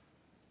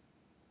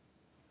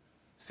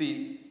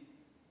 See,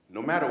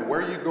 no matter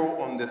where you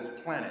go on this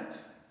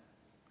planet,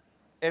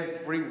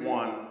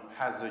 everyone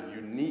has a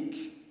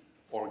unique,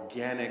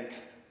 organic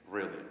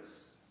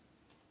brilliance.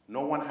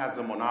 No one has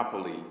a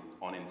monopoly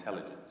on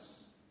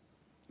intelligence.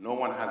 No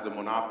one has a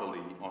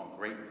monopoly on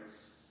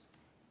greatness.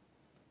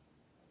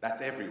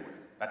 That's everywhere.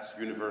 That's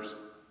universal.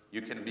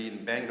 You can be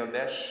in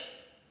Bangladesh,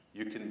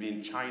 you can be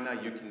in China,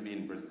 you can be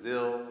in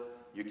Brazil,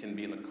 you can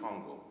be in the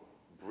Congo.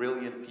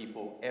 Brilliant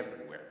people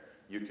everywhere.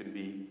 You can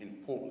be in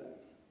Poland.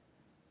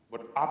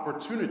 But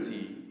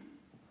opportunity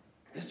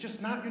is just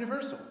not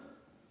universal.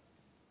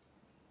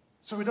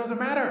 So it doesn't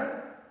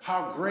matter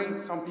how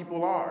great some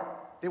people are.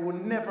 They will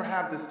never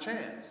have this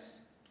chance.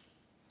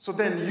 So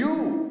then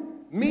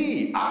you,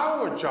 me,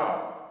 our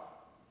job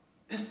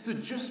is to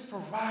just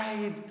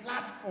provide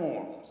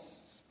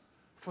platforms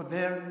for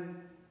them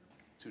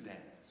to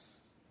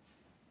dance.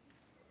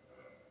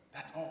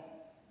 That's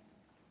all.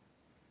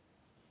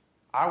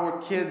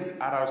 Our kids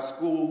at our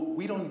school,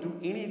 we don't do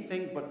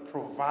anything but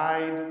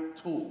provide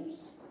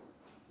tools.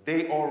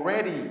 They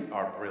already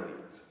are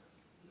brilliant.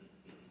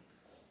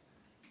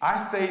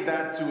 I say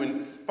that to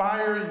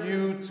inspire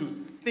you to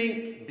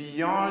think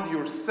beyond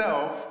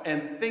yourself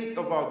and think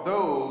about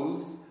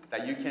those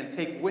that you can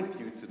take with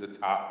you to the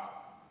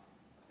top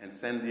and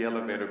send the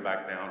elevator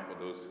back down for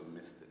those who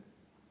missed it.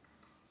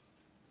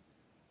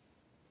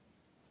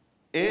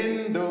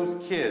 In those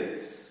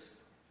kids,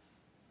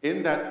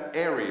 in that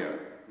area,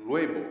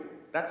 Luebo,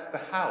 that's the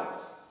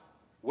house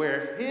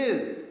where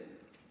his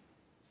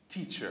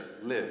teacher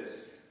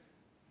lives.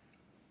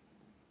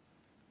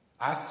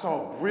 I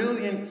saw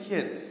brilliant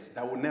kids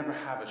that would never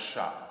have a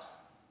shot.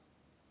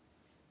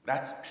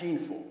 That's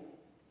painful.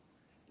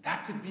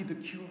 That could be the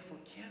cure for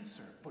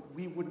cancer, but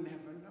we would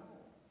never know.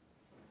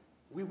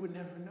 We would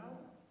never know.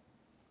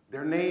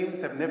 Their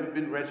names have never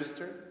been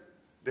registered.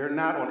 They're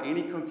not on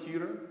any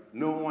computer.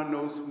 No one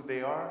knows who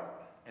they are.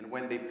 And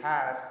when they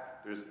pass,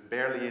 there's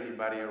barely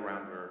anybody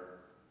around their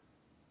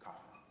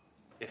coffin,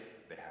 if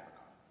they have a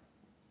coffin.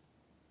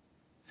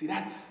 See,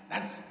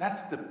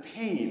 that's the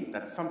pain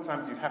that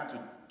sometimes you have to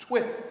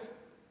twist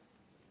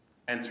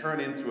and turn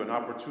into an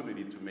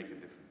opportunity to make a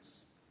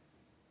difference.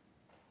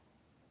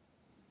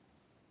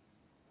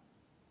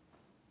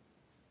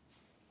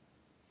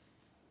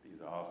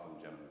 Awesome,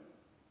 gentlemen.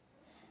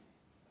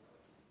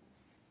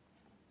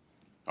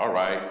 All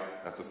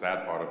right, that's the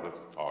sad part of this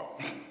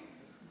talk.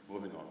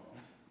 Moving on.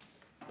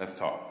 Let's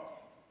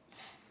talk.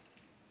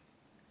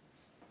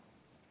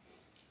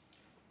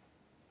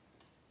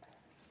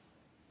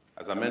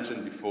 As I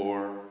mentioned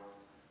before,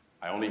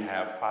 I only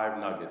have 5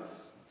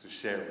 nuggets to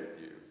share with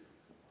you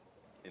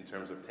in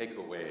terms of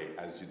takeaway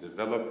as you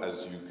develop,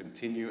 as you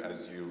continue,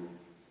 as you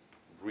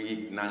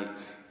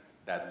reignite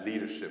that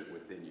leadership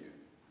within you.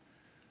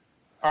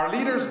 Are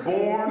leaders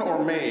born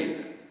or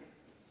made?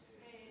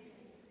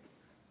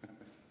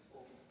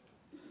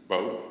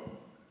 Both.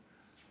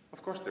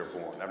 Of course they're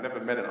born. I've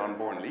never met an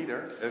unborn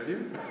leader, have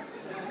you?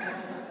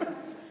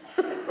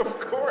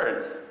 Of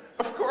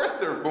course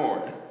they're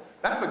born.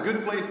 That's a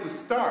good place to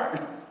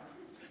start.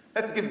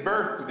 Let's give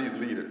birth to these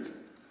leaders.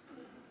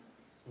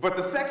 But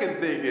the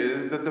second thing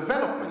is the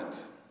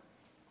development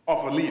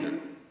of a leader.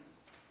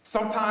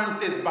 Sometimes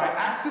it's by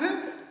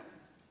accident,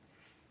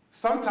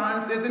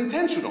 sometimes it's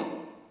intentional.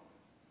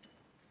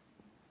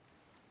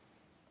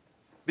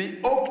 The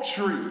oak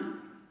tree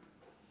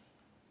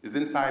is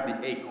inside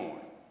the acorn,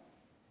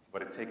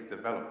 but it takes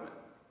development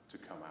to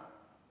come out.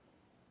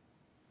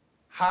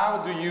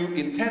 How do you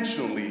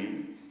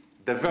intentionally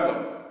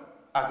develop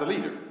as a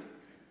leader?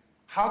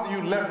 How do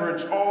you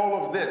leverage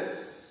all of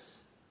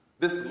this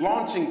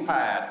launching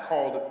pad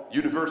called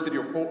University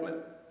of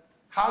Portland?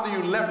 How do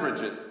you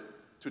leverage it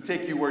to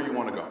take you where you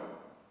want to go?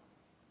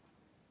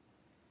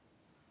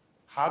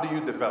 How do you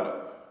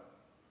develop?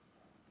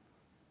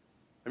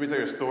 Let me tell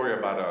you a story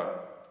about a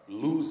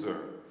loser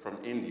from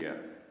India.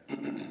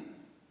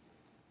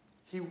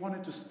 He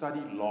wanted to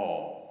study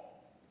law,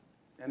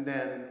 and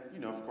then,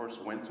 of course,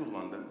 went to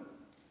London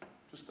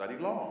to study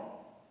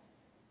law.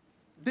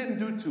 Didn't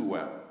do too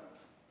well.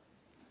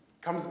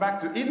 Comes back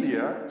to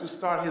India to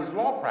start his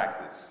law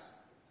practice.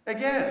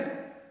 Again,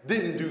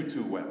 didn't do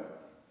too well.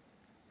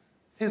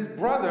 His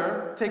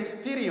brother takes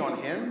pity on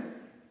him,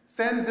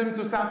 sends him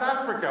to South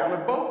Africa on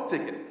a boat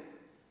ticket.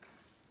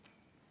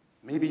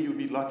 Maybe you'll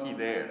be lucky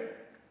there.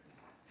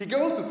 He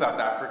goes to South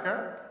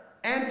Africa,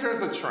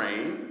 enters a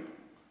train,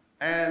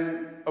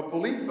 and a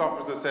police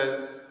officer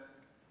says,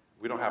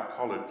 "We don't have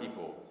colored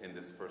people in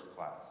this first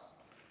class."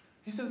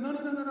 He says, no,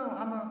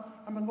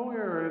 I'm a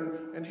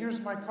lawyer, and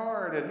here's my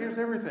card, and here's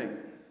everything.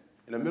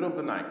 In the middle of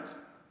the night,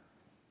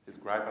 he's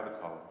grabbed by the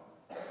collar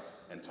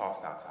and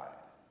tossed outside.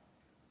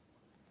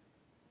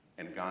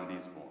 And Gandhi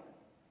is born.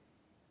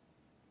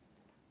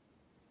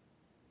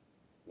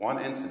 One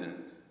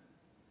incident,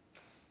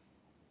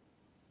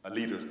 a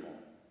leader's born.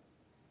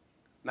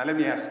 Now let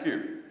me ask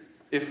you,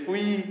 if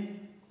we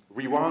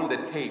rewound the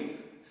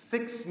tape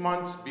 6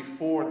 months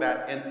before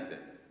that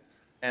incident,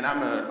 and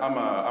I'm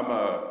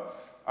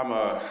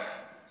a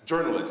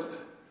journalist,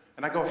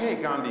 and I go, "Hey,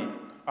 Gandhi,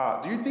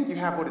 do you think you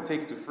have what it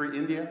takes to free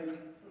India?"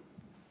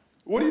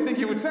 What do you think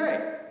he would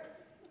say?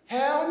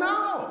 Hell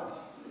no.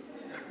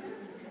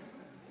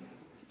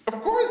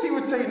 Of course he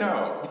would say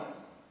no.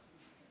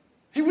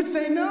 He would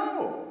say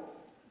no.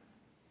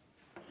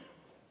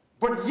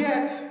 But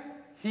yet,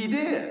 he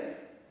did.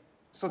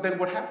 So then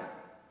what happened?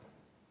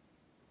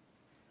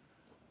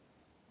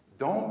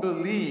 Don't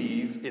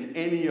believe in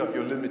any of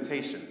your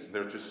limitations.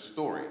 They're just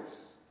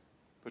stories.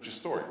 They're just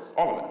stories,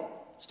 all of them,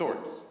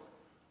 stories.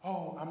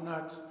 Oh, I'm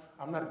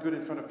not good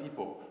in front of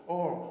people.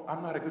 Oh,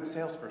 I'm not a good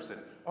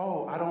salesperson.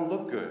 Oh, I don't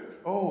look good.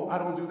 Oh, I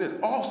don't do this.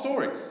 All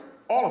stories,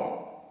 all of them.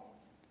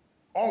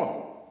 All of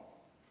them.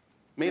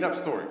 Made up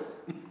stories.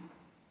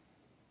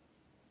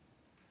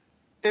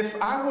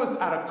 If I was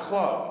at a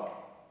club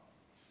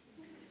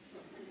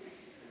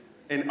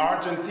in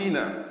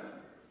Argentina,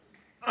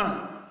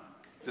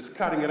 just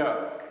cutting it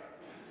up,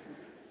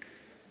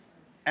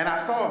 and I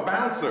saw a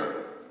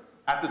bouncer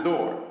at the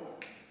door,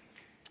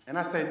 and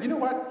I said, "You know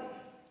what?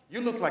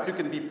 You look like you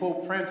can be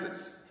Pope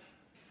Francis."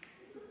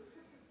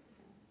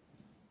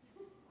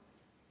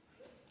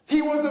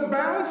 He was a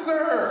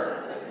bouncer.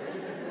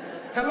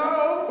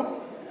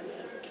 Hello?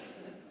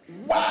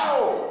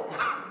 Wow!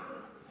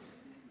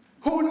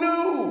 Who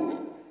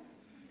knew?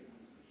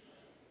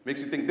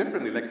 Makes you think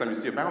differently next time you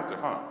see a bouncer,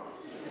 huh?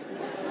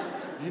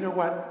 You know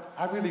what?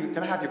 Can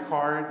I have your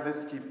card?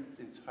 Let's keep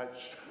in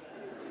touch.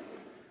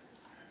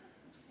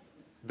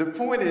 The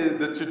point is,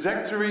 the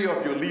trajectory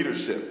of your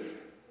leadership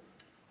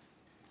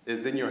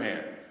is in your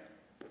hand.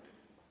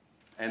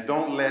 And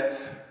don't let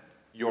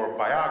your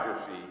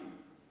biography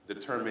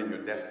determine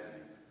your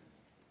destiny.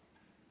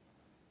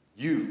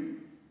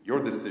 Your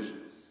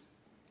decisions,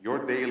 your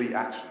daily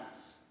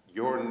actions,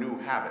 your new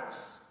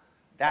habits,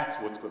 that's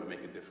what's going to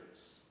make a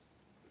difference.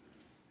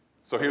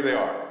 So here they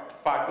are,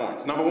 5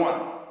 points. Number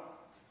 1,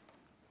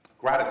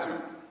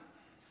 gratitude.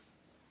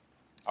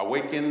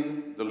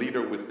 Awaken the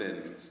leader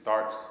within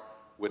starts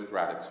with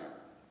gratitude.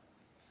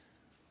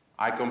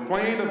 I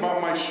complained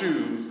about my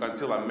shoes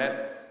until I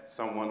met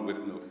someone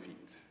with no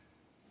feet.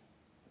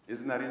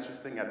 Isn't that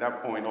interesting? At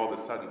that point, all of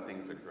a sudden,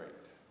 things are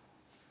great.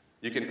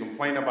 You can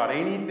complain about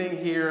anything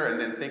here and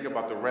then think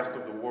about the rest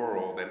of the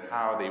world and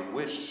how they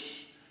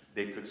wish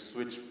they could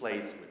switch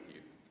place with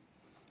you.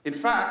 In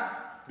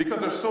fact,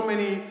 because there's so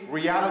many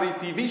reality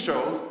TV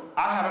shows,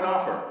 I have an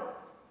offer.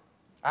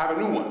 I have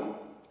a new one.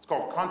 It's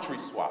called Country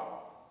Swap.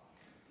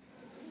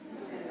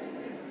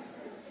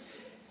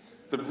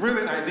 It's a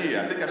brilliant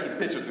idea. I think I should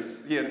pitch it to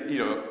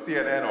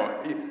CNN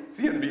or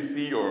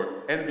CNBC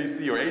or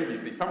NBC or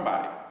ABC,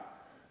 somebody.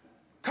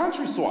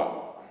 Country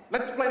Swap.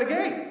 Let's play the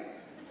game.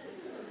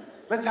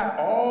 Let's have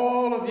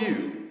all of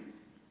you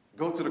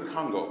go to the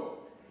Congo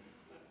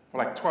for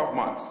like 12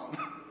 months.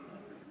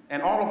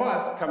 And all of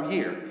us come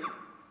here. And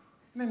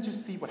then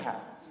just see what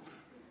happens.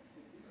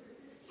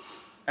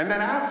 And then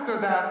after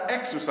that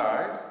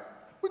exercise,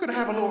 we're going to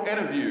have a little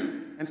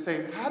interview and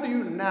say, how do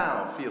you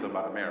now feel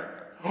about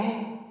America?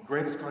 Oh,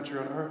 greatest country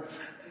on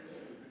earth.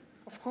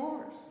 Of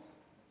course.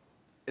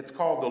 It's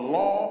called the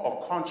law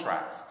of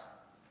contrast.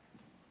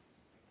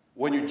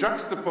 When you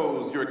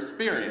juxtapose your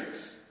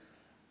experience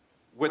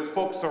with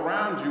folks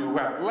around you who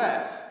have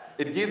less,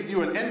 it gives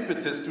you an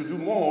impetus to do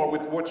more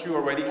with what you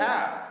already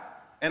have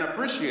and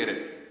appreciate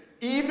it.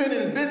 Even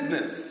in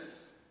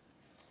business,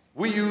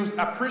 we use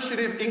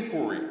appreciative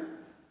inquiry.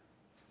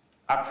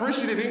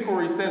 Appreciative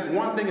inquiry says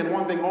one thing and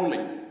one thing only: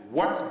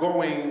 what's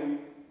going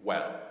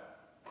well?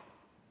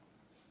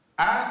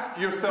 Ask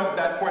yourself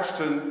that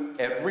question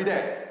every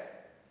day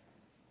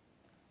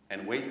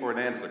and wait for an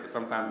answer, because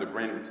sometimes the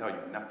brain will tell you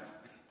nothing.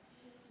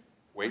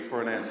 Wait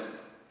for an answer.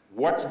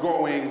 What's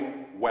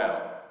going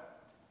well?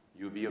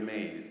 You'll be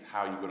amazed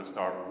how you're going to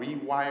start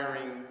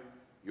rewiring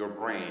your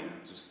brain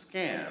to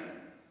scan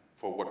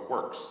for what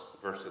works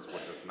versus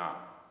what does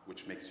not,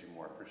 which makes you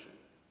more appreciative.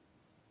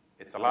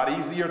 It's a lot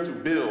easier to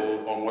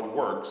build on what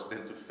works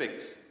than to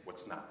fix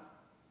what's not.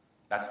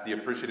 That's the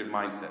appreciative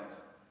mindset.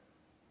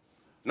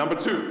 Number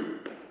 2,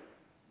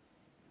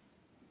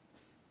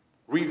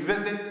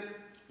 revisit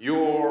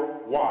your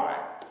why.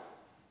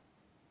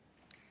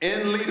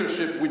 In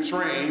leadership, we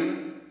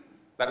train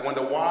that when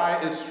the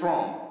why is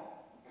strong,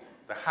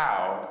 the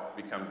how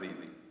becomes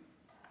easy.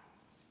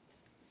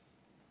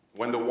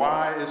 When the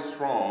why is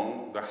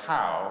strong, the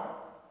how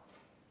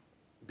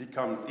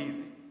becomes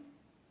easy.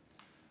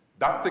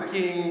 Dr.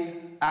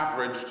 King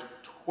averaged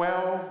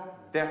 12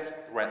 death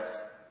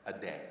threats a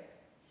day.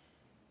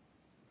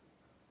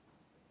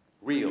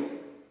 Real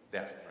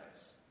death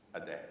threats a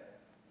day.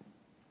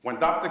 When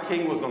Dr.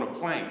 King was on a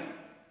plane,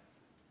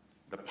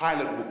 the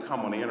pilot would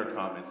come on the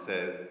intercom and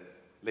say,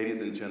 ladies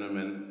and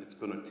gentlemen, it's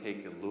going to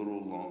take a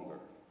little longer.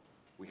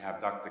 We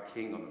have Dr.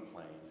 King on the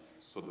plane,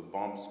 so the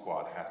bomb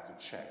squad has to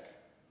check.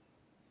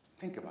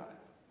 Think about it.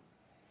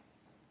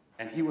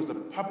 And he was a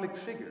public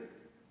figure.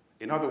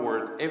 In other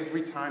words,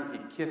 every time he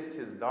kissed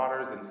his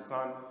daughters and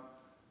son,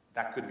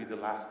 that could be the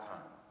last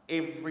time.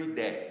 Every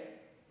day.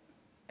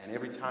 And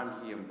every time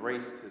he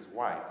embraced his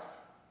wife,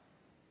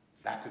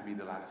 that could be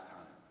the last time.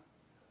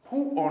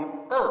 Who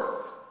on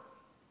earth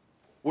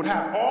would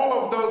have all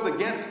of those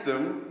against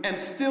him and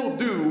still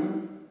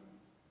do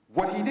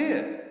what he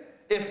did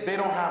if they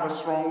don't have a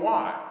strong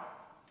why?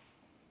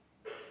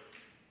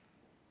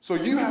 So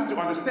you have to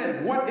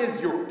understand, what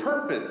is your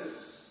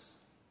purpose?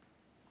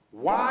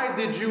 Why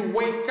did you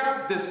wake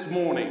up this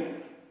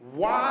morning?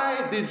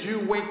 Why did you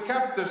wake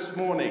up this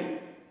morning?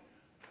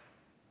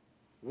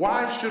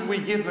 Why should we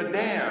give a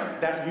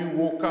damn that you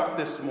woke up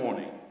this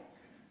morning?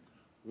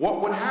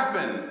 What would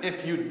happen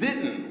if you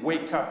didn't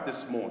wake up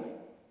this morning?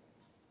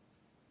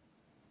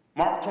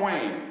 Mark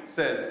Twain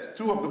says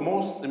 2 of the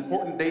most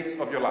important dates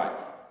of your life: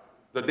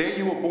 the day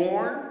you were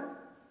born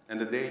and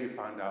the day you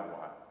find out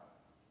why.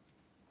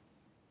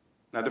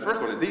 Now, the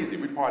first one is easy.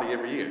 We party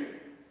every year.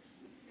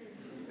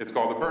 It's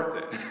called the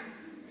birthday.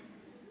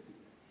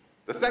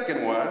 The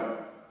second one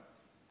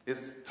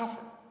is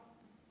tougher.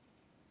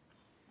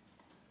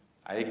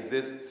 I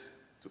exist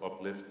to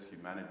uplift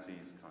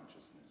humanity's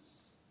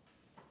consciousness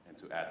and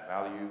to add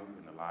value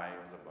in the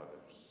lives of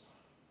others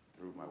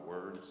through my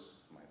words,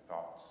 my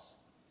thoughts,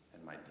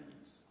 and my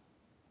deeds.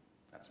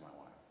 That's my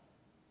why.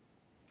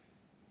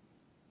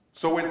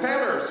 So when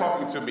Taylor is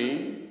talking to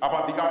me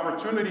about the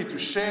opportunity to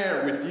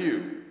share with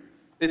you,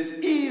 it's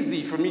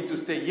easy for me to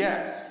say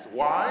yes.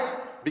 Why?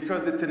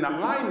 Because it's in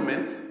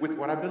alignment with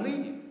what I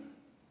believe.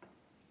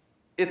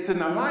 It's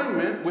in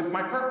alignment with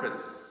my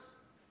purpose.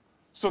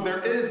 So there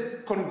is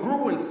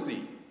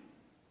congruency.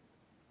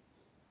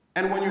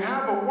 And when you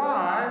have a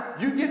why,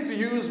 you get to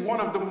use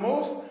one of the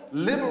most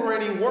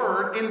liberating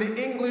words in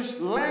the English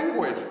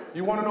language.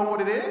 You want to know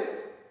what it is?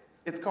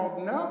 It's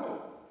called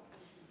no.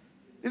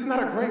 Isn't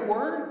that a great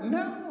word?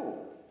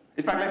 No.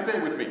 In fact, let's say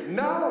it with me.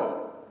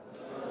 No.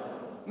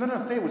 No,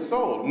 say it with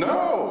soul.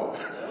 No.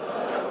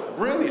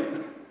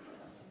 Brilliant.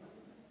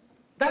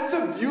 That's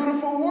a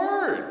beautiful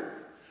word.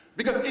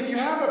 Because if you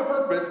have a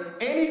purpose,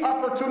 any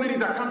opportunity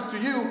that comes to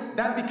you,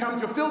 that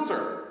becomes your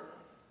filter.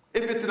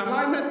 If it's in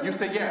alignment, you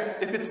say yes.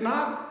 If it's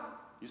not,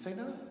 you say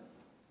no.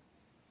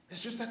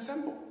 It's just that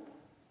simple.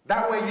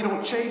 That way you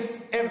don't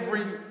chase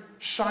every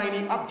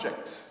shiny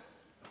object.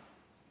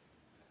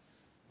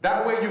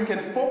 That way you can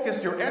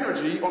focus your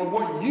energy on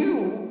what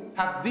you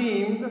have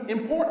deemed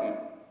important.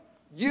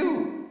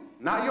 You,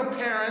 not your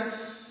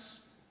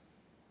parents.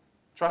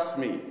 Trust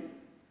me.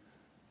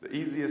 The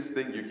easiest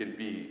thing you can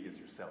be is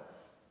yourself.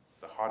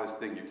 The hardest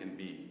thing you can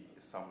be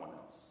is someone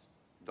else.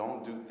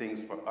 Don't do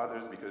things for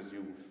others because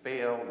you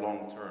fail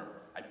long term.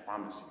 I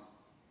promise you.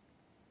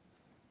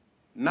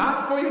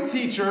 Not for your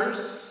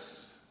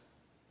teachers,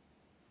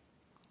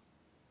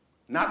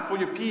 not for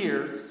your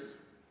peers,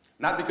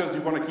 not because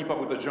you want to keep up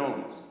with the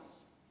Joneses.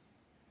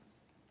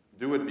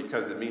 Do it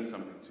because it means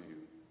something to you,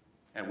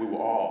 and we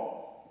will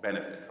all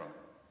benefit from it.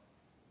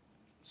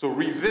 So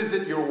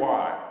revisit your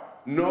why.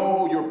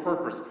 Know your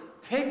purpose.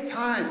 Take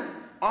time,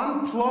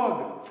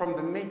 unplug from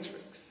the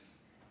matrix,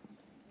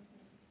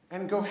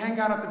 and go hang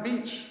out at the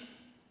beach.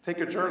 Take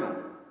a journal,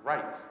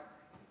 write,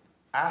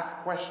 ask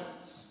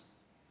questions,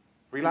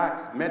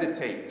 relax,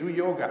 meditate, do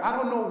yoga. I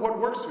don't know what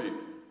works for you,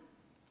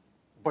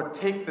 but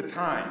take the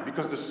time,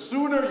 because the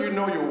sooner you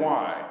know your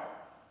why,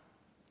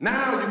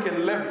 now you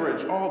can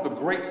leverage all the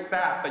great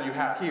staff that you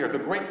have here, the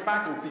great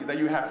faculties that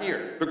you have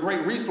here, the great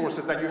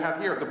resources that you have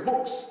here, the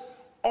books.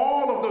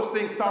 All of those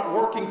things start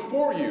working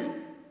for you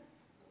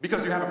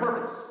because you have a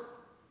purpose.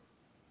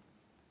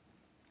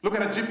 Look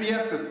at a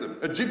GPS system.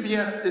 A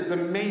GPS is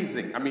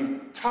amazing. I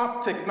mean,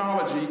 top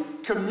technology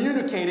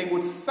communicating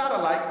with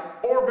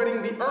satellite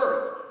orbiting the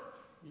Earth.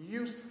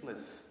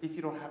 Useless if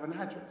you don't have an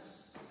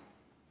address.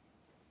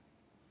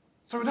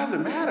 So it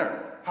doesn't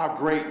matter how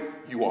great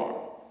you are,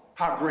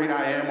 how great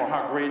I am, or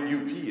how great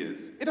UP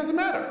is. It doesn't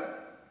matter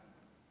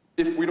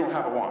if we don't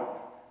have a why.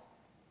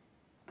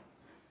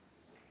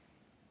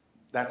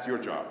 That's your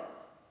job.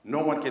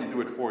 No one can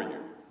do it for you,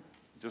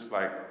 just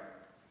like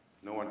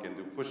no one can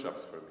do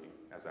push-ups for me,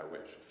 as I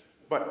wish.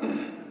 But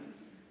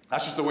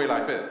that's just the way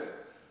life is.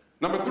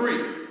 Number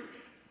 3,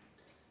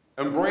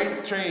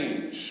 embrace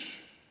change.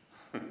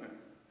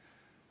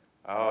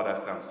 Oh,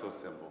 that sounds so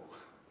simple,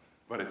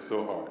 but it's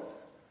so hard.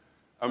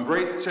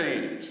 Embrace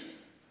change.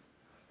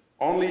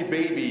 Only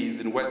babies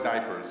in wet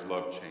diapers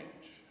love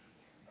change.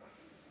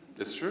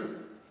 It's true.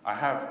 I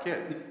have a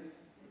kid.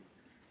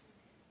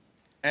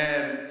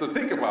 And so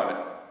think about it.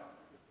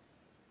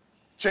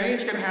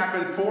 Change can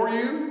happen for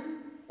you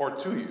or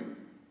to you.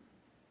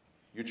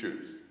 You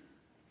choose.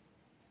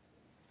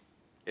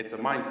 It's a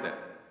mindset.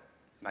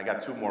 And I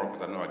got 2 more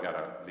because I know I got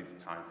to leave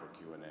time for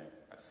Q&A.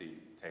 I see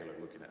Taylor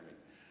looking at me.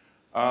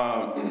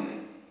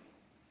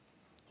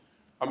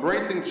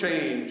 Embracing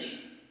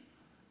change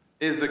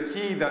is a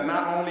key that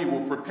not only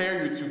will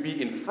prepare you to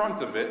be in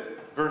front of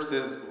it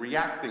versus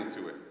reacting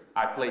to it.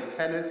 I play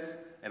tennis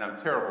and I'm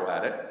terrible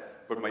at it.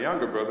 But my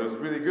younger brother is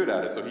really good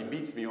at it, so he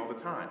beats me all the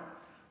time.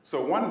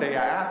 So one day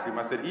I asked him,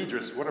 I said,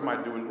 Idris, what am I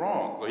doing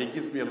wrong? So he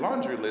gives me a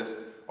laundry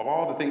list of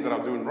all the things that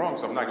I'm doing wrong,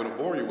 so I'm not going to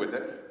bore you with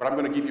it, but I'm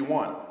going to give you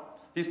one.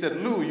 He said,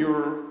 Lou,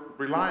 you're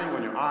relying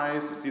on your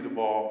eyes to see the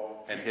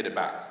ball and hit it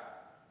back.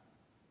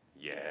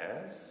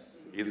 Yes,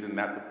 isn't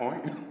that the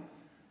point?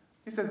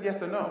 He says,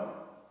 yes and no.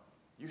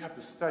 You have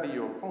to study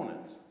your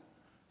opponent.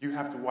 You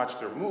have to watch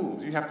their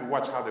moves. You have to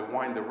watch how they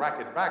wind the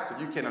racket back so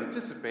you can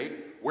anticipate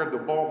where the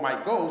ball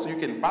might go so you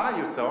can buy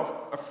yourself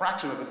a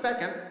fraction of a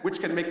second, which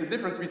can make the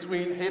difference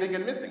between hitting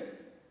and missing.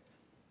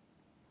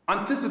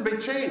 Anticipate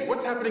change.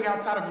 What's happening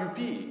outside of UP?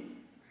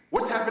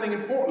 What's happening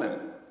in Portland?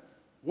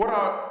 What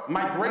are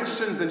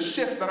migrations and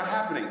shifts that are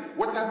happening?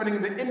 What's happening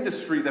in the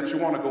industry that you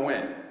want to go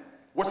in?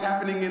 What's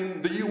happening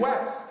in the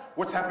US?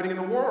 What's happening in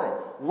the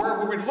world? Where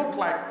will we look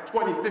like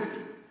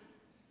 2050?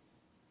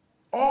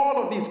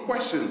 All of these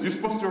questions, you're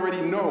supposed to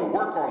already know,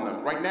 work on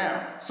them right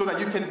now, so that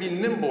you can be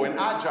nimble and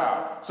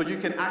agile, so you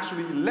can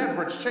actually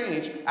leverage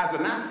change as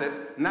an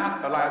asset,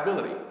 not a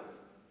liability.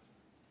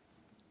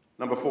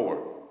 Number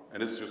 4,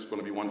 and it's just going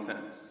to be one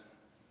sentence.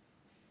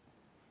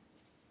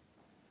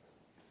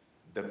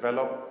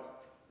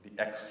 Develop the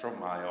extra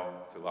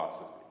mile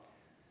philosophy.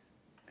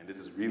 And this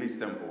is really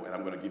simple, and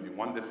I'm going to give you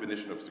one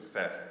definition of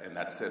success, and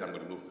that's it. I'm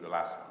going to move to the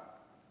last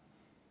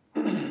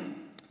one.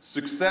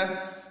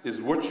 Success is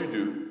what you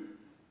do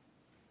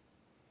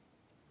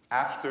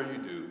after you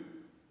do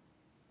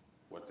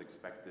what's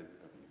expected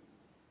of you.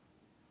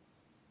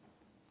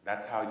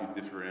 That's how you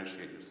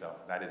differentiate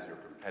yourself. That is your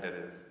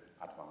competitive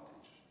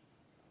advantage.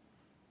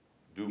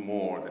 Do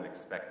more than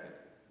expected.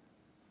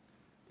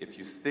 If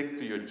you stick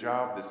to your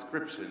job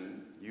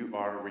description, you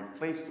are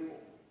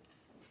replaceable.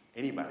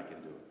 Anybody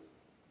can do it.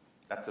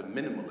 That's a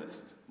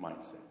minimalist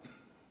mindset.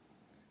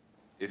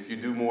 If you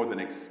do more than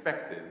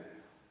expected,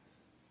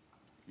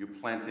 you're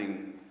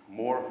planting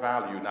more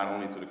value not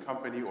only to the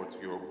company or to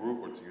your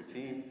group or to your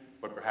team,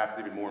 but perhaps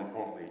even more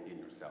importantly, in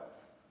yourself.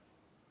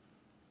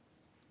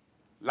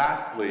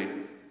 Lastly,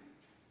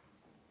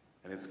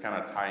 and it's kind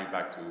of tying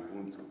back to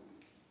Ubuntu,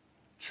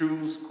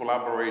 choose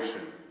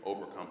collaboration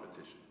over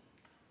competition.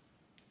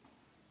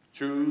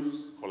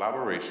 Choose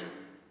collaboration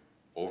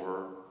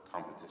over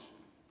competition.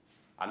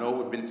 I know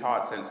we've been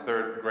taught since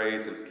 3rd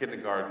grade, since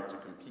kindergarten, to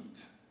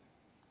compete.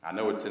 I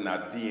know it's in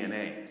our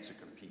DNA to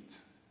compete.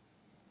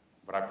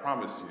 But I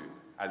promise you,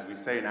 as we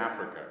say in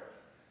Africa,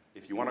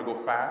 if you want to go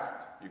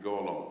fast, you go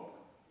alone.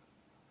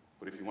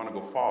 But if you want to go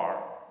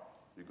far,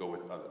 you go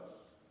with others.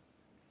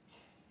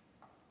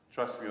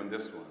 Trust me on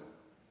this one.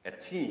 A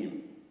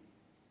team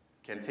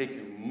can take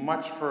you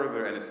much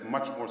further, and it's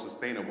much more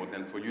sustainable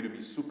than for you to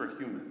be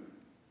superhuman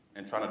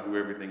and trying to do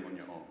everything on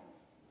your own.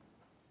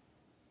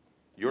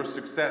 Your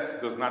success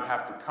does not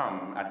have to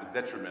come at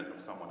the detriment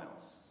of someone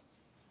else.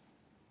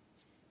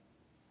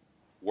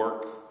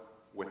 Work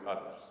with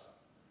others.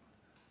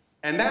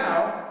 And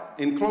now,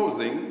 in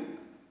closing,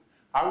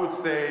 I would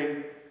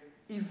say,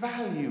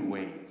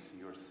 evaluate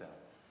yourself.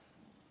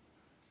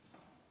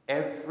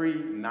 Every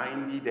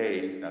 90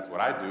 days, that's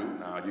what I do.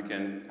 Now, you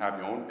can have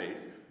your own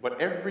pace, but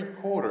every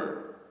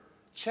quarter,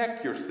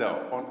 check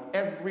yourself on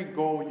every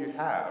goal you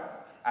have.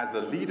 As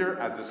a leader,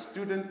 as a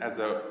student, as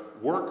a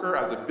worker,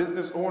 as a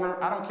business owner,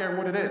 I don't care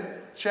what it is.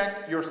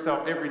 Check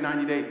yourself every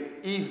 90 days.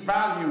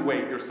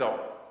 Evaluate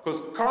yourself.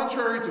 Because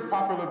contrary to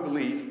popular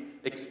belief,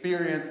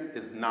 experience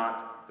is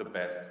not the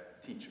best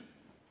teacher.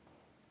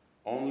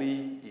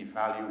 Only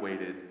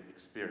evaluated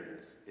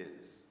experience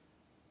is.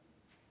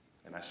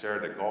 And I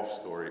shared a golf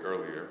story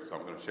earlier, so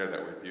I'm going to share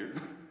that with you.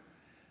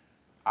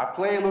 I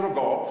play a little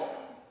golf.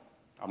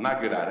 I'm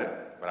not good at it,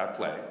 but I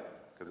play,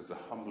 because it's a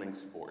humbling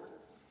sport.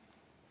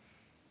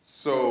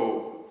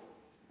 So,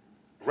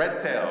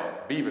 Redtail,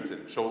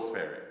 Beaverton, Shoals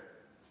Ferry.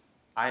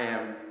 I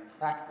am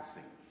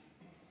practicing.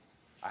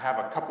 I have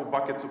a couple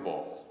buckets of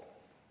balls,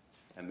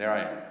 and there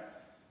I am,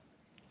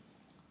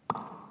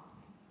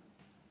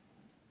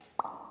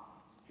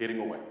 hitting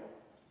away.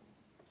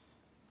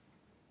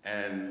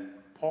 And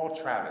Paul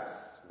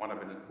Travis, one of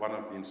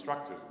the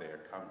instructors there,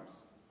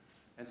 comes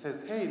and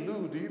says, "Hey,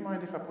 Lou, do you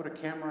mind if I put a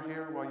camera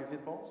here while you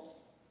hit balls?"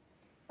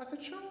 I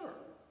said, "Sure."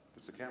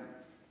 Puts the camera.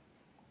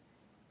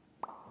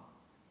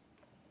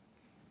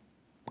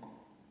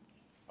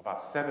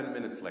 About 7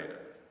 minutes later,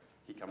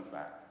 he comes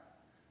back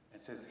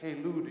and says, "Hey,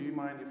 Lou, do you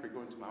mind if we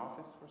go into my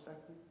office for a second?"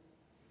 I'm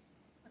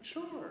like,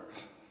 "Sure."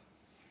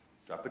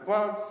 Drop the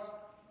gloves,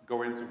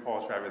 go into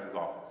Paul Travis's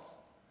office.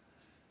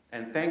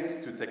 And thanks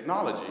to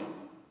technology,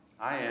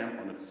 I am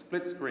on a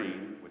split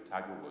screen with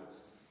Tiger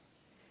Woods.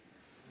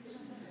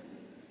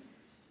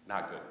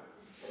 Not good.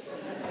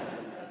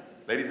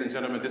 Ladies and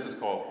gentlemen, this is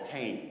called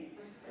pain.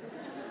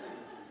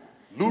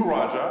 Lou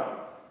Radja,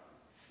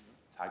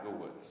 Tiger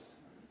Woods.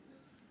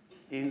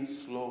 In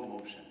slow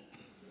motion.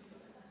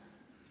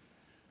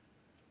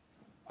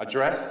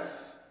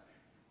 Address,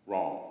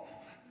 wrong.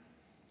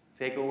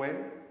 Takeaway,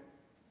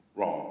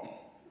 wrong.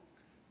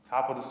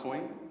 Top of the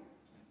swing,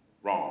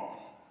 wrong.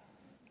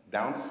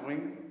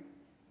 Downswing,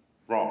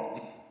 wrong.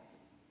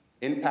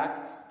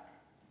 Impact,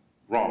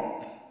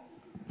 wrong.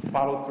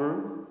 Follow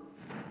through,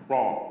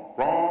 wrong.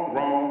 Wrong,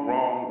 wrong,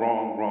 wrong,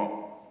 wrong,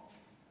 wrong.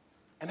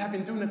 And I've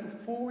been doing it for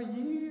 4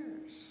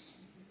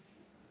 years.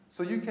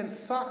 So you can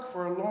suck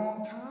for a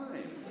long time.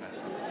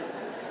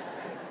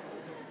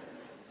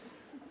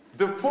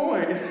 The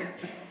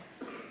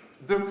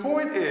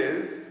point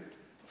is,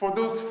 for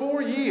those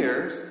 4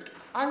 years,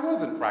 I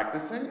wasn't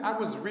practicing, I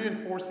was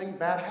reinforcing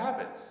bad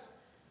habits.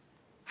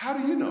 How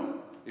do you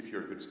know if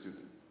you're a good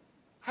student?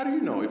 How do you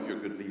know if you're a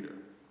good leader?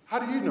 How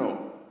do you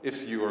know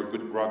if you're a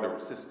good brother or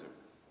sister?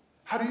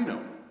 How do you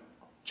know?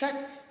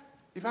 Check,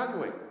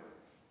 evaluate.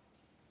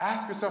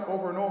 Ask yourself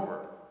over and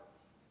over,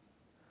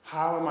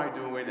 how am I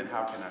doing and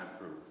how can I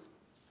improve?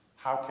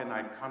 How can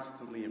I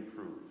constantly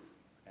improve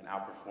and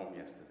outperform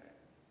yesterday?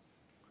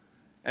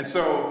 And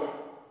so,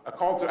 a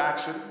call to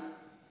action.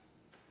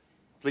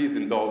 Please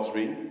indulge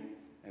me,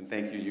 and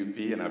thank you,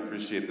 UP, and I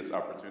appreciate this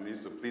opportunity.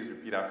 So please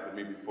repeat after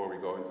me before we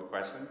go into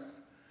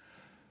questions.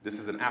 This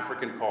is an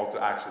African call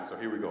to action, so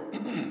here we go.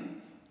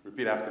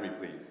 Repeat after me,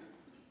 please.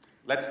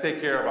 Let's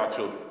take care of our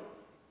children.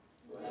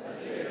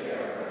 Let's take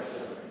care of our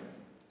children.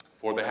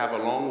 For they have a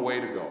long way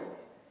to go.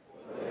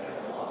 For they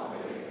have a long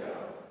way to go.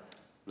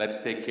 Let's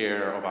take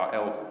care of our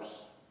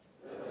elders.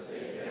 Let's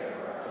take care of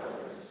our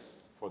elders.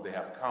 For they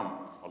have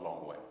come a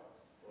long way.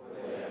 For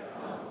they have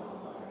come a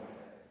long way.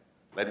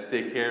 Let's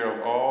take care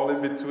of all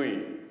in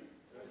between.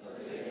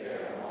 Let's take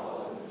care of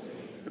all in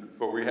between.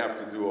 For we have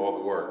to do all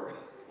the work.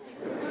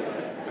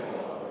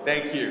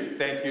 Thank you.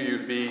 Thank you,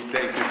 UP.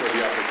 Thank you for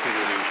the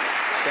opportunity.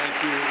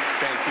 Thank you,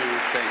 thank you,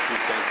 thank you,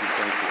 thank you,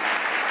 thank you.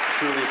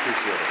 Truly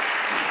appreciate it.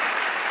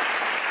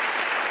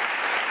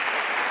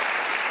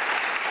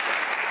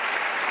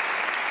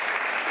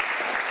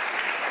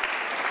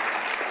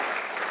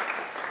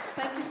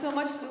 Thank you so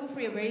much, Lou,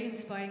 for your very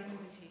inspiring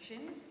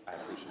presentation. I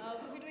appreciate it.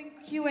 We'll be doing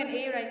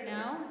Q&A right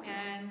now,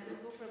 and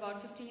we'll go for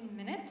about 15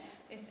 minutes.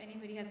 If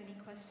anybody has any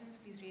questions,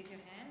 please raise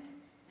your hand,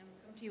 and we'll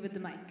come to you with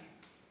the mic.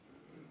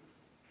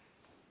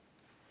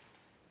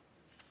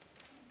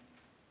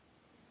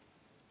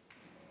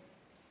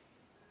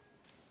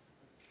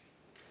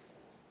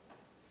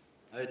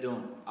 How you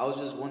doing? I was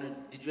just wondering,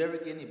 did you ever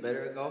get any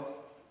better at golf?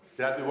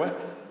 Did I do what?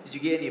 Did you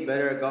get any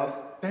better at golf?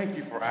 Thank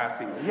you for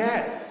asking.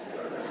 Yes.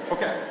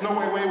 Okay. No,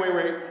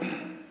 wait.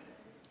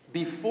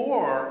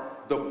 Before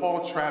the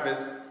Paul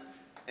Travis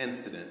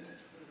incident,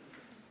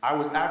 I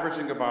was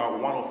averaging about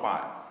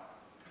 105.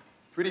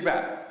 Pretty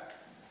bad.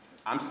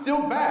 I'm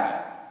still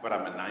bad, but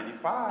I'm at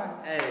 95.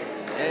 Hey.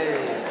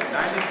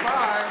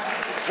 95.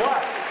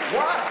 What?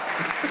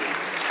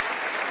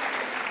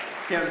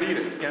 Can't beat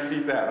it. Can't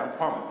beat that. I'm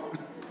pumped.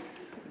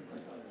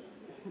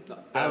 No,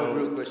 I have a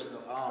real question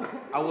though.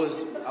 I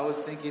was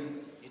thinking,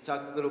 you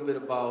talked a little bit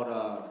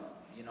about,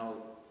 you know,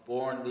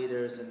 born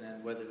leaders and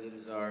then whether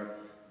leaders are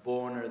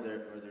born or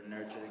they're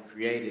nurtured and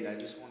created. I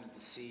just wanted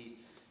to see,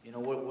 you know,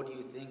 what do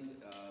you think?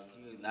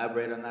 Can you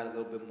elaborate on that a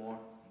little bit more?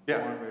 Yeah.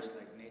 Born versus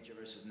like nature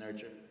versus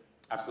nurture.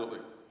 Absolutely.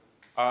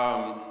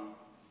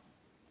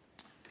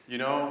 You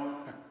know,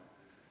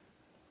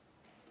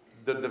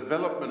 the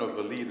development of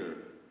a leader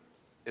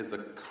is a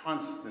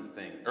constant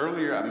thing.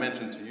 Earlier I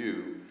mentioned to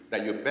you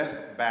that your best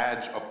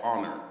badge of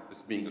honor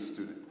is being a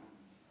student.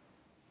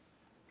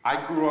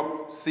 I grew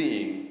up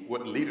seeing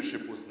what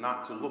leadership was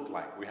not to look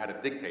like. We had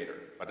a dictator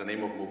by the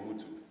name of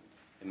Mobutu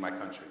in my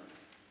country.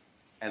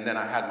 And then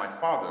I had my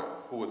father,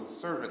 who was a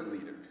servant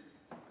leader,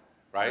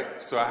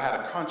 right? So I had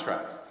a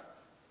contrast,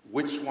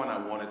 which one I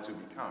wanted to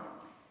become.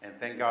 And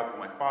thank God for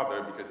my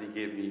father, because he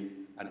gave me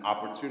an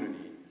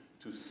opportunity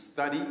to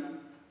study,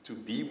 to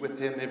be with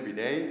him every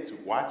day, to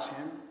watch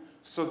him,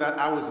 so that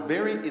I was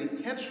very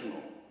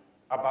intentional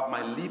about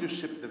my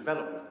leadership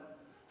development,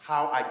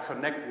 how I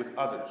connect with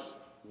others,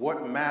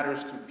 what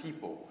matters to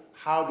people,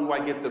 how do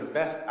I get the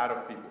best out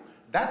of people.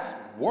 That's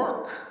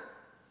work.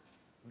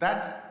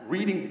 That's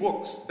reading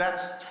books,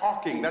 that's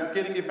talking, that's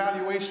getting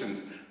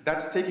evaluations,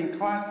 that's taking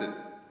classes,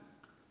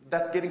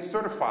 that's getting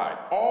certified.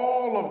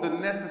 All of the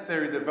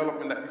necessary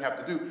development that we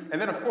have to do.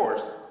 And then, of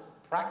course,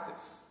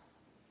 practice.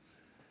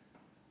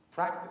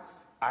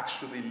 Practice.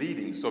 Actually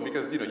leading. So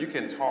because, you know, you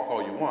can talk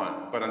all you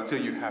want, but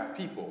until you have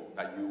people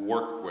that you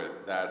work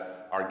with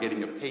that are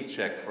getting a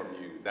paycheck from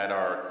you, that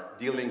are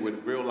dealing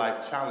with real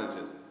life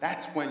challenges,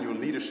 that's when your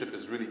leadership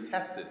is really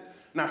tested.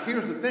 Now,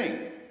 here's the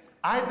thing.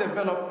 I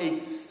developed a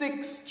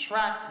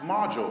 6-track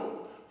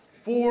module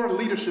for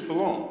leadership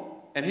alone.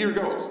 And here it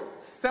goes.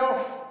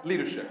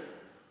 Self-leadership.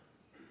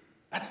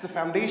 That's the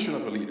foundation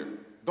of a leader.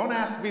 Don't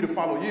ask me to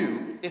follow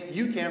you if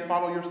you can't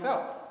follow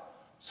yourself.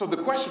 So the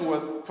question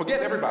was,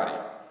 forget everybody.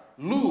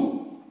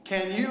 Lou,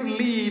 can you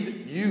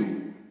lead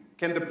you?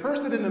 Can the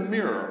person in the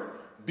mirror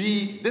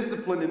be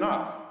disciplined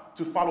enough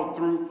to follow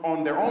through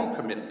on their own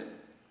commitment?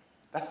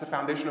 That's the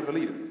foundation of a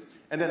leader.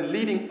 And then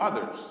leading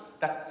others,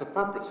 that's the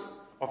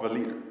purpose of a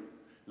leader.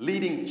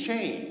 Leading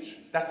change,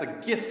 that's a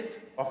gift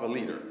of a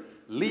leader.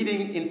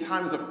 Leading in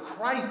times of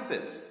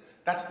crisis,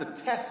 that's the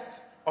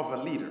test of a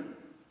leader.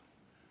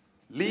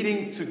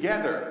 Leading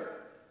together,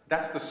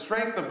 that's the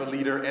strength of a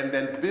leader, and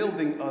then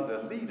building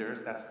other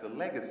leaders, that's the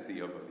legacy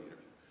of a leader.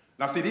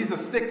 Now see, these are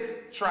 6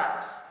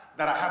 tracks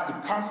that I have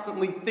to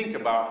constantly think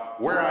about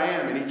where I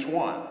am in each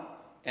one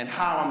and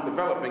how I'm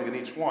developing in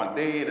each one,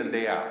 day in and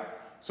day out.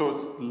 So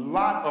it's a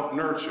lot of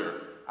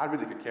nurture. I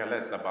really could care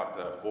less about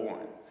the born,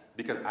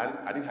 because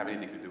I didn't have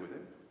anything to do with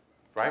it,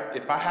 right?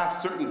 If I have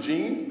certain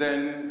genes,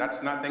 then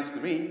that's not thanks to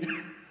me.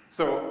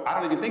 So I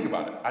don't even think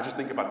about it. I just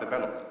think about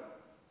development,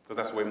 because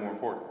that's way more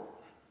important.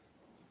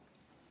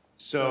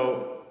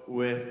 So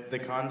with the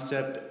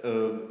concept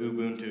of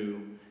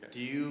Ubuntu, do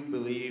you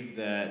believe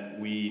that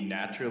we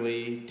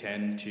naturally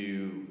tend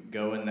to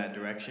go in that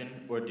direction,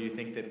 or do you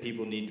think that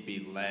people need to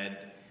be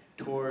led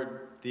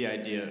toward the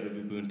idea of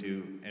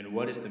Ubuntu, and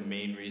what is the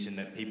main reason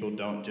that people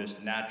don't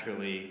just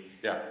naturally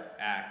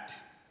act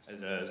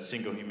as a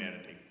single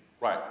humanity?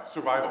 Right,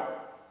 survival.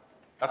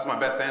 That's my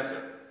best answer.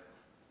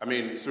 I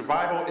mean,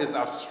 survival is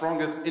our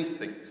strongest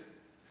instinct.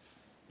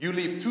 You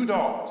leave 2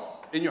 dogs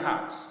in your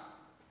house,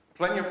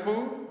 plenty of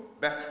food,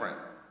 best friend.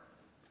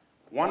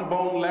 1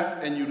 bone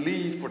left and you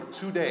leave for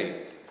 2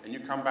 days and you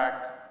come back,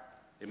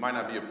 it might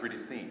not be a pretty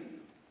scene.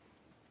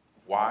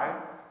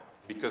 Why?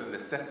 Because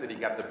necessity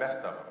got the best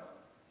of them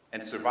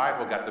and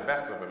survival got the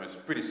best of them.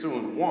 And pretty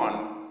soon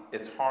one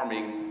is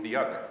harming the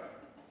other.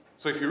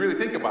 So if you really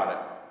think about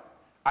it,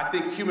 I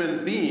think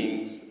human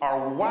beings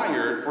are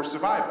wired for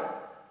survival.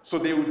 So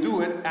they will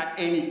do it at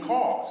any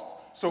cost.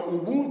 So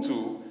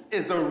Ubuntu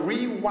is a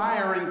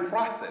rewiring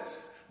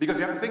process, because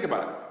you have to think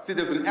about it. See,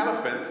 there's an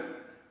elephant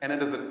and then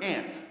there's an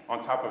ant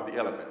on top of the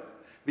elephant.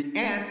 The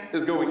ant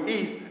is going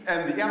east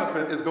and the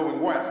elephant is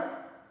going west.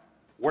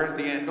 Where's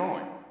the ant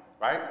going,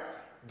 right?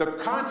 The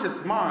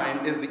conscious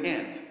mind is the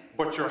ant,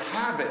 but your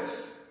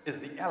habits is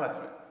the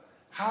elephant.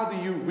 How do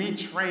you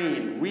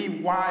retrain,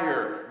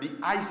 rewire the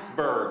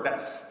iceberg,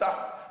 that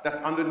stuff that's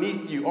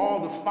underneath you, all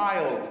the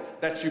files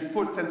that you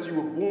put since you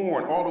were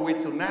born all the way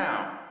till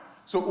now?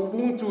 So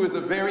Ubuntu is a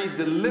very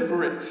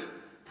deliberate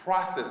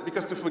process,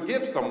 because to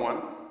forgive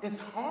someone, it's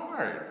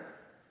hard.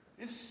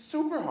 It's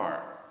super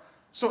hard.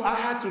 So I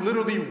had to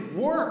literally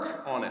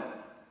work on it.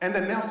 And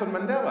then Nelson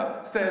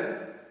Mandela says,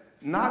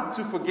 not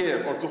to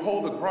forgive or to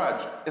hold a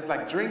grudge is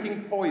like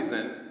drinking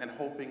poison and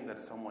hoping that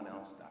someone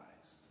else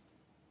dies.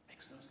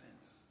 Makes no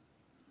sense.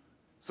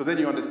 So then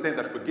you understand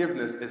that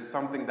forgiveness is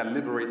something that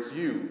liberates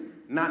you,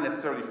 not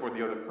necessarily for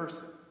the other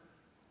person.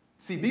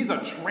 See, these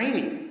are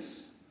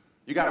trainings.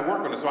 You got to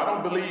work on it. So I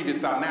don't believe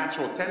it's our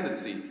natural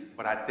tendency,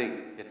 but I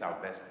think it's our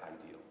best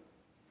ideal.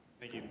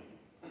 Thank you.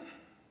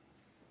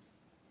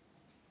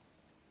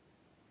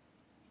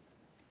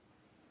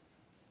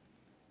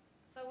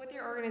 So with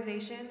your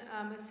organization,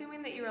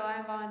 assuming that you rely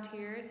on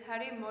volunteers, how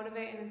do you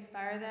motivate and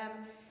inspire them?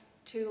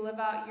 to live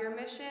out your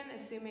mission,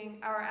 assuming,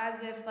 or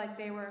as if like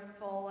they were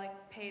full,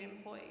 like paid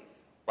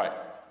employees? Right.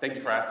 Thank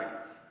you for asking.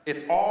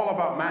 It's all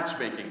about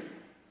matchmaking.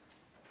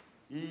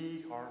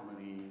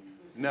 E-harmony.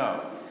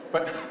 No.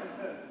 But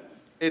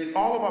it's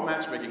all about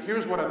matchmaking.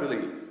 Here's what I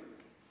believe.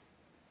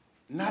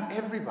 Not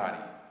everybody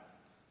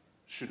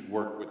should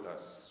work with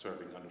us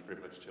serving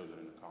underprivileged children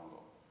in the Congo.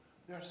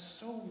 There are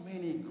so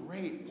many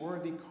great,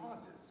 worthy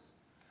causes.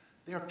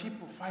 There are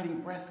people fighting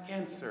breast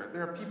cancer.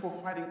 There are people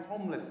fighting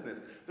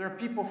homelessness. There are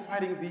people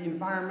fighting the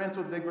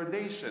environmental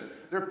degradation.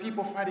 There are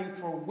people fighting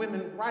for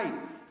women's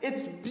rights.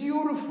 It's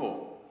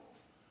beautiful.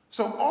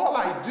 So all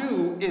I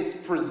do is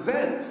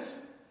present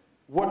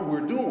what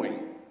we're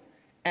doing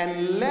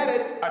and let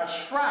it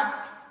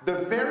attract the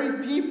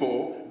very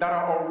people that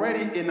are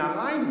already in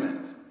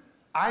alignment.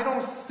 I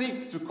don't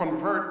seek to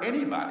convert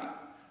anybody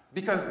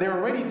because they're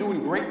already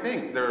doing great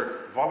things.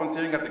 They're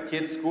volunteering at the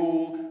kids'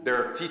 school,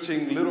 they're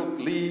teaching little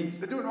leagues,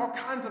 they're doing all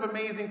kinds of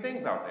amazing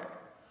things out there.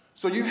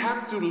 So you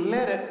have to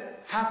let it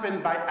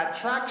happen by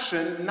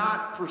attraction,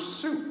 not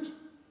pursuit.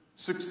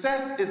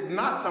 Success is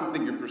not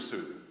something you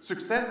pursue.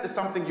 Success is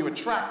something you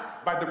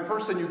attract by the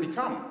person you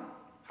become.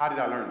 How did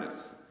I learn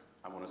this?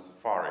 I went on a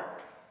safari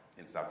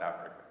in South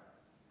Africa.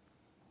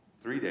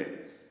 3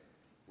 days,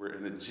 we're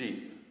in a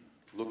Jeep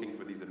looking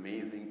for these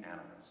amazing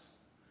animals.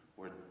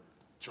 We're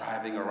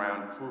driving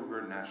around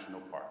Kruger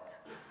National Park.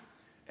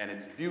 And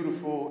it's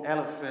beautiful,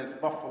 elephants,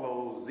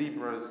 buffaloes,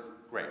 zebras,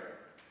 great.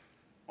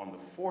 On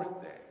the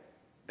 4th day,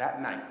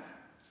 that night,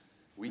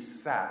 we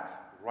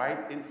sat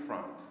right in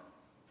front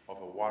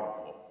of a water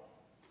hole.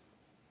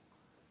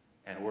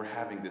 And we're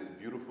having this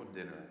beautiful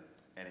dinner.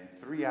 And in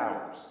 3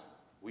 hours,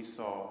 we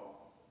saw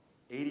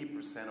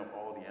 80% of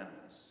all the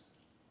animals.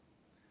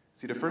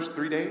 See, the first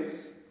 3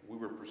 days, we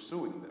were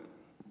pursuing them,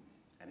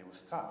 and it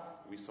was tough.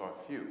 We saw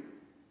a few.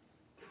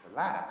 The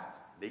last,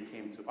 they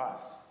came to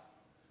us.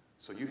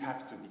 So you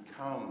have to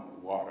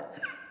become water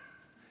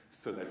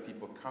so that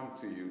people come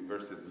to you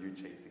versus you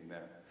chasing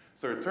them.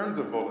 So in terms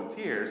of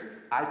volunteers,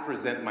 I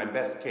present my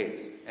best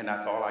case, and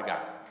that's all I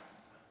got.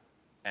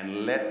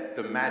 And let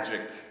the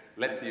magic,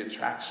 let the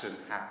attraction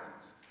happen.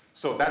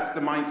 So that's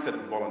the mindset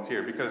of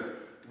volunteer, because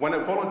when a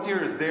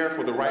volunteer is there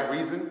for the right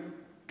reason,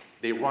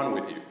 they run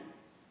with you.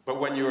 But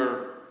when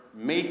you're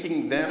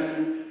making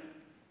them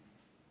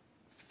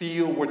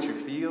feel what you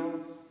feel,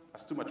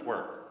 that's too much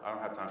work. I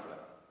don't have time for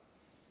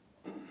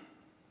that.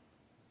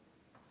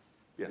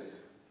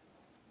 Yes?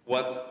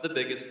 What's the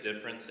biggest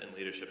difference in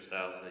leadership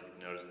styles that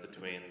you've noticed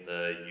between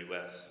the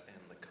US and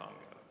the Congo?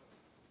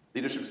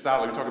 Leadership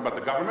style, are you talking about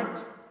the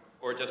government?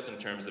 Or just in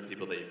terms of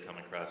people that you've come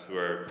across who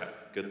are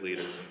good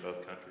leaders in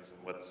both countries,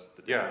 and what's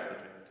the difference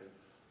between the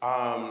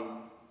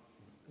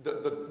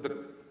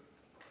two?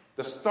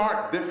 The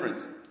stark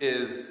difference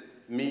is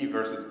me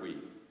versus we.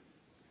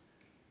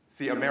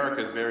 See,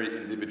 America is very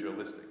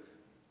individualistic.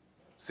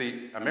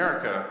 See,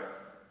 America,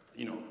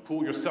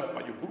 pull yourself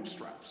by your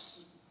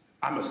bootstraps.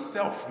 I'm a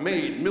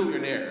self-made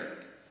millionaire.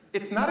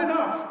 It's not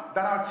enough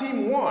that our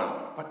team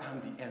won, but I'm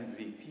the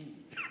MVP.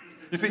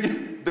 You see,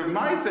 the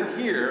mindset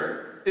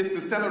here is to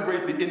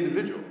celebrate the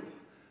individual.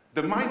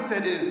 The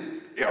mindset is,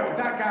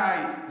 that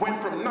guy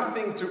went from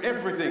nothing to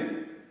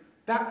everything.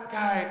 That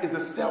guy is a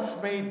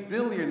self-made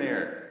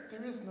billionaire.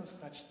 There is no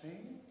such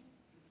thing.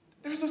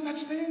 There is no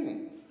such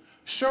thing.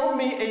 Show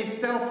me a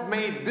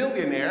self-made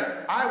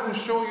billionaire, I will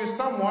show you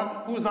someone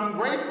who's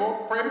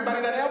ungrateful for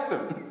everybody that helped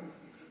them.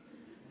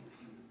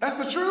 That's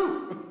the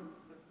truth.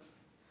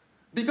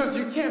 Because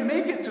you can't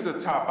make it to the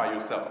top by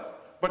yourself.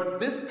 But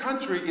this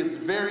country is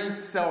very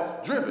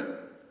self-driven.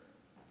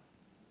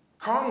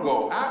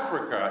 Congo,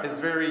 Africa, is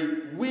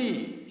very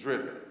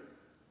we-driven.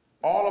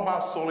 All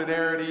about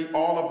solidarity,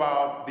 all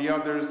about the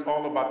others,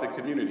 all about the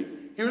community.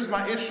 Here's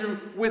my issue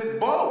with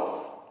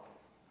both.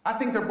 I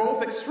think they're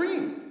both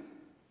extreme.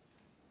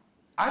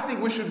 I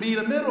think we should be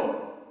in the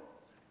middle.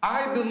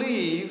 I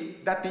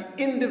believe that the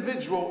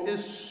individual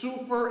is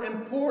super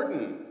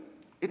important.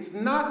 It's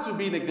not to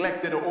be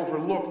neglected or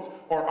overlooked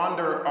or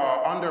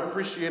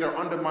underappreciated or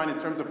undermined in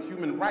terms of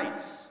human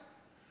rights.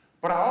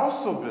 But I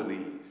also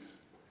believe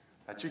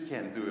that you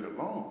can't do it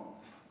alone.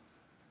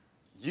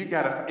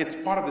 It's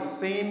part of the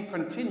same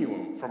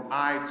continuum from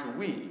I to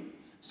we.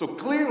 So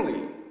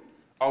clearly,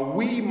 a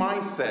we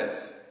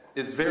mindset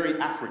is very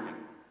African.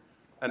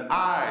 An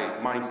I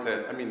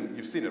mindset,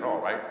 you've seen it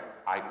all, right?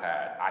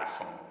 iPad,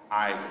 iPhone,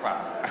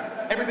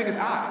 iCloud. Everything is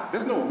I.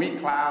 There's no we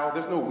cloud,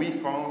 there's no we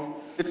phone.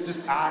 It's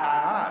just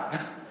I.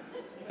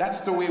 That's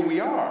the way we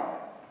are.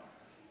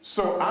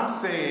 So I'm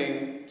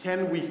saying,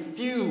 can we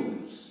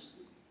fuse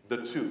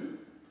the two?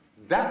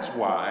 That's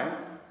why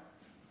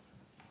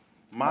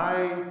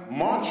my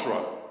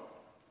mantra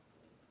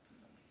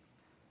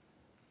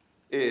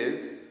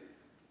is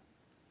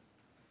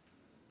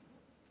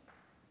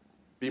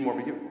be more,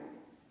 be grateful.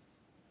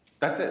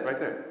 That's it right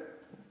there.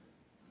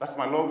 That's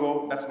my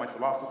logo, that's my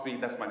philosophy,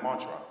 that's my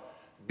mantra.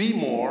 Be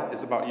more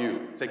is about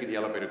you taking the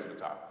elevator to the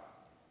top.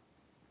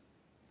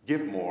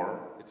 Give more,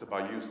 it's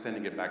about you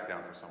sending it back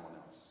down for someone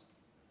else.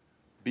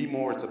 Be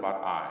more, it's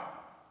about I.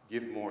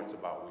 Give more, it's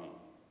about we.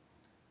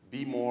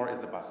 Be more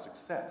is about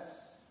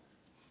success.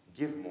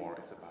 Give more,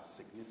 it's about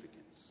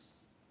significance.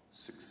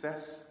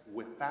 Success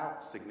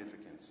without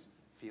significance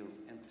feels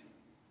empty.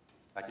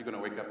 Like you're going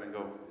to wake up and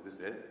go, is this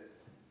it?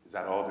 Is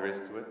that all there is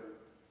to it?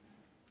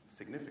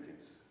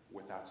 Significance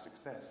without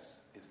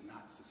success is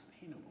not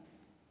sustainable.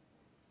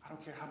 I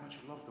don't care how much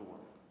you love the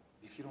world.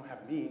 If you don't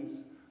have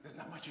means, there's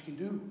not much you can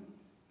do.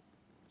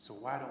 So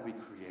why don't we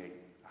create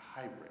a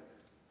hybrid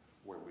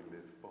where we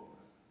live both?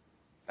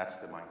 That's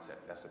the mindset.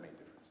 That's the main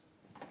difference.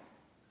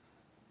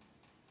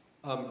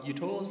 You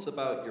told us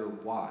about your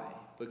why,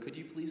 but could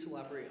you please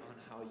elaborate on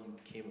how you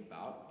came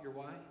about your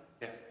why?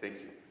 Yes,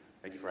 thank you.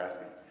 Thank you for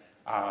asking.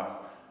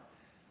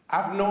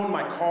 I've known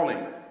my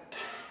calling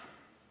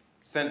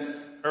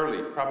since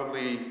early,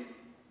 probably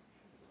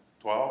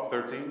 12,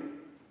 13,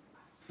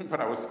 but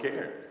I was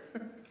scared.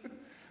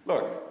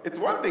 Look, it's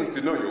one thing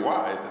to know your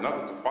why, it's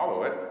another to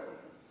follow it.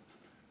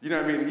 You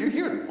know what I mean? You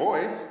hear the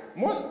voice.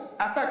 In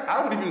fact,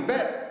 I would even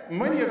bet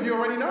many of you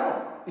already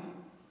know.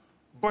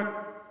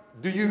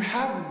 But do you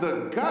have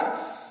the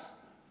guts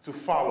to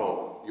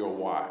follow your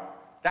why?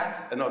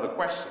 That's another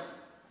question.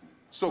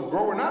 So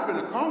growing up in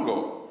the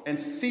Congo and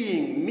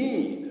seeing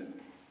need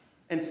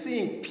and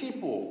seeing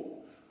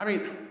people, I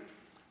mean,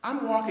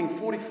 I'm walking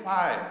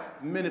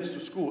 45 minutes to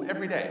school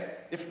every day,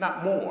 if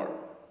not more,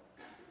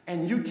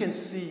 and you can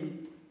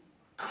see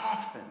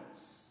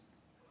coffins.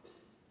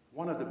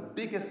 One of the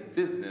biggest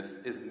business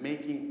is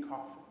making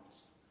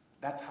coffins.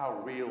 That's how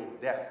real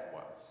death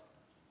was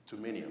to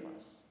many of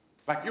us.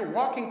 Like you're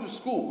walking to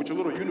school with your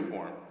little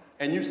uniform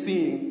and you're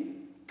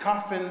seeing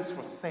coffins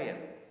for sale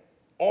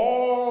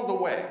all the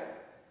way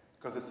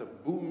because it's a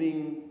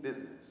booming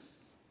business,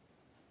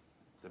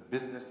 the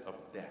business of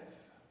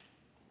death.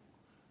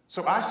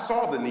 So I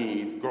saw the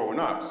need growing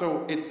up.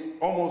 So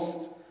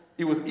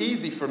it was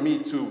easy for me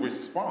to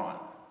respond.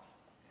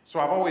 So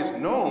I've always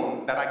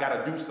known that I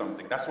got to do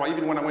something. That's why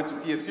even when I went to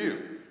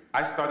PSU,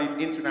 I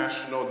studied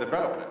international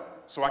development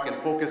so I can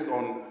focus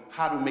on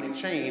how to make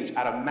change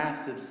at a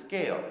massive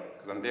scale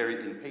because I'm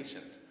very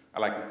impatient. I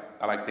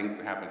like things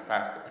to happen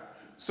faster.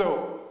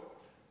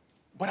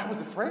 But I was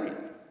afraid.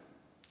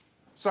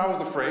 So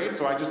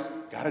I just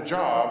got a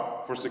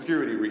job for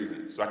security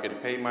reasons so I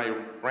could pay my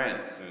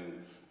rent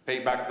and pay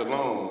back the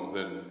loans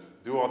and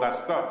do all that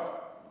stuff.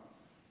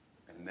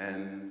 And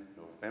then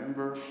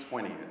November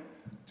 20th,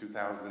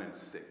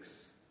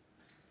 2006,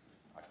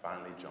 I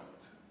finally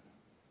jumped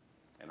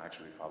and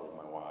actually followed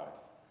my why.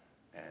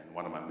 And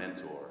one of my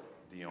mentors,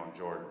 Dion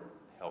Jordan,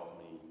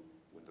 helped me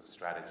with the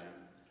strategy,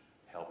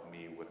 helped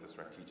me with the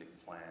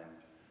strategic plan,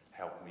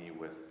 helped me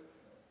with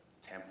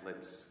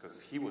templates,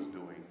 because he was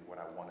doing what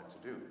I wanted to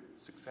do.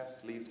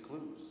 Success leaves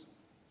clues.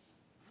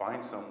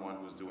 Find someone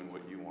who's doing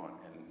what you want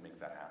and make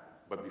that happen.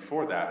 But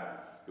before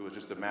that, it was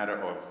just a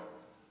matter of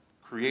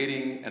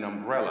creating an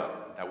umbrella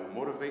that will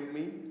motivate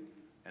me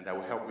and that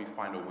will help me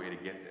find a way to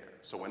get there.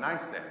 So when I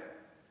say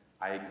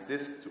I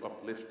exist to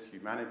uplift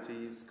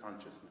humanity's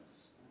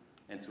consciousness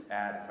and to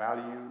add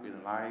value in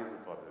the lives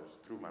of others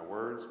through my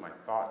words, my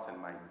thoughts, and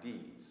my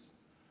deeds,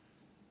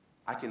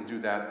 I can do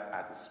that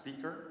as a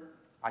speaker,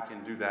 I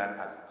can do that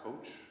as a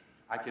coach,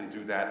 I can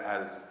do that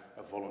as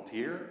a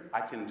volunteer,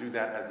 I can do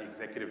that as the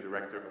executive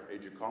director of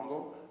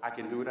EduCongo, I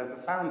can do it as a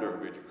founder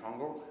of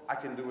EduCongo, I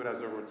can do it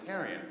as a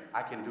Rotarian,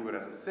 I can do it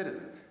as a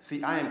citizen.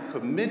 See, I am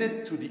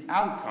committed to the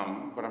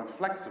outcome, but I'm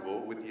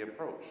flexible with the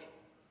approach.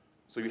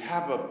 So you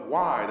have a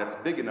why that's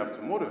big enough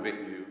to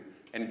motivate you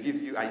and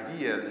give you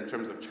ideas in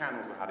terms of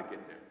channels of how to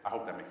get there. I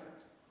hope that makes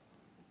sense.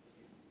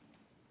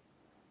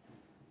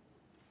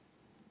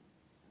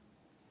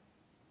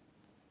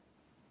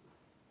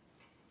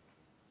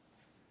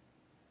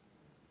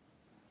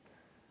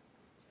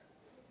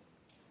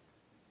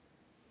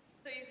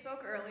 So you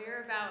spoke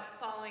earlier about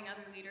following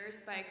other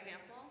leaders by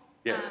example.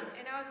 Yes.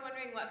 And I was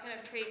wondering what kind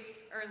of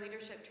traits or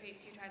leadership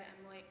traits you try to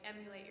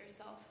emulate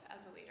yourself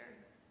as a leader.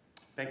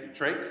 Thank you.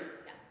 Traits?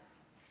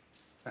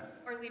 Yeah.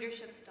 Or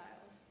leadership styles.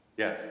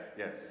 Yes,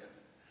 yes.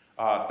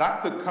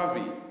 Dr.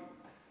 Covey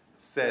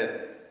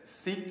said,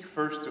 seek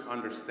first to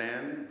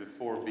understand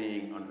before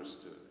being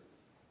understood.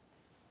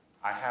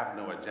 I have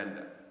no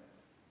agenda.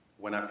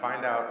 When I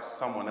find out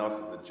someone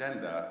else's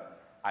agenda,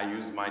 I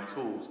use my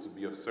tools to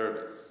be of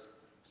service.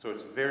 So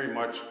it's very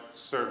much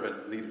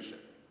servant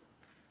leadership.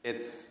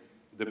 It's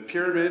the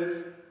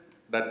pyramid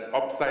that's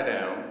upside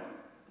down,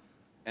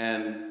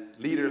 and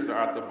leaders are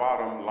at the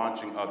bottom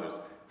launching others.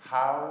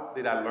 How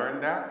did I learn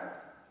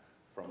that?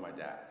 From my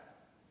dad.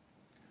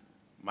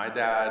 My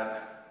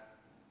dad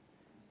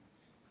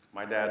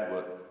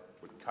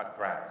would cut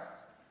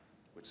grass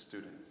with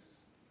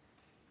students,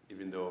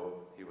 even though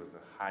he was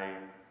a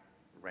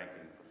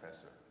high-ranking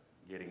professor,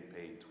 getting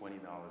paid $20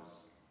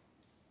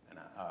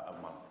 a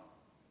month.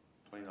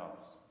 $20.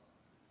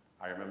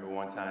 I remember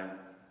one time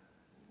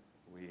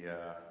we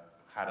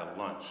had a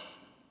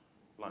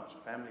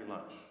family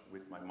lunch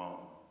with my mom,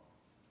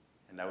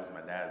 and that was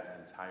my dad's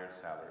entire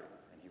salary,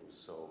 and he was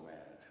so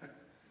mad.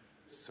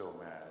 So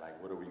mad,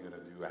 like, what are we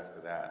gonna do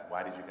after that?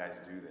 Why did you guys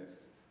do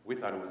this? We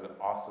thought it was an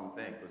awesome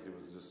thing because it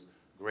was just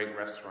a great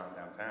restaurant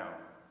downtown,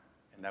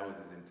 and And that was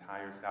his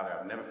entire salary.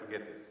 I'll never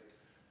forget this.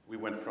 We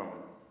went from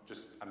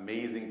just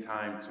amazing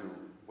time to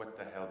what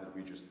the hell did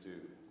we just do?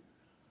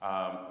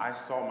 I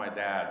saw my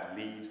dad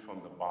lead from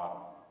the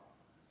bottom.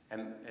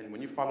 And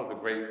when you follow the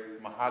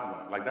great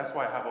Mahatma, like that's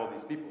why I have all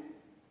these people.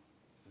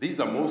 These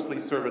are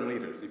mostly servant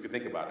leaders, if you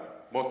think about it.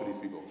 Most of these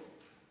people,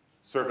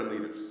 servant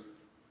leaders.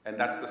 And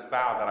that's the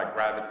style that I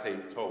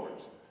gravitate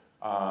towards.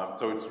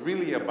 So it's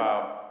really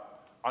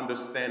about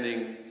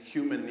understanding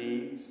human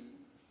needs,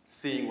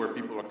 seeing where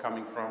people are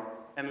coming from,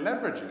 and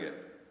leveraging it.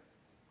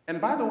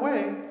 And by the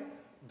way,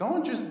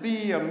 don't just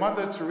be a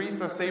Mother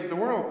Teresa save the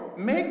world.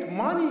 Make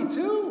money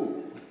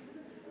too.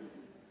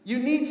 You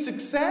need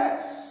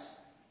success.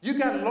 You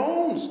got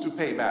loans to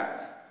pay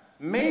back.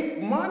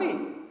 Make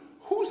money.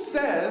 Who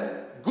says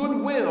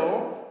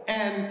goodwill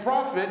and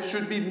profit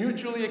should be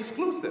mutually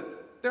exclusive?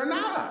 They're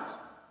not.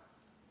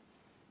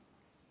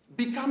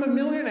 Become a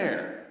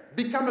millionaire.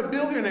 Become a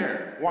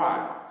billionaire.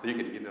 Why? So you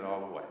can give it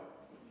all away.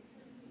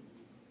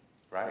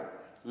 Right?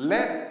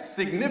 Let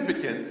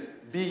significance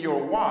be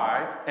your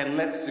why, and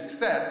let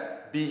success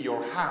be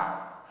your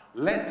how.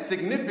 Let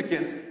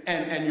significance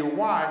and your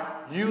why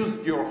use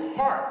your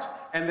heart,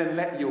 and then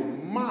let your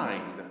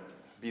mind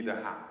be the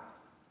how.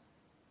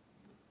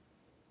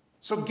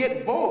 So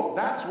get both.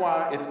 That's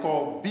why it's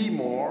called be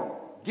more,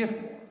 give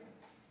more.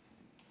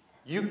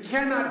 You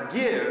cannot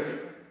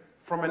give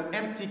from an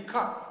empty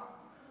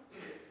cup.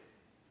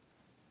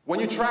 When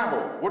you travel,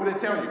 what do they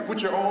tell you?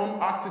 Put your own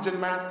oxygen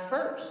mask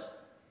first.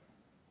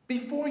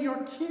 Before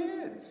your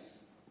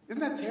kids.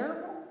 Isn't that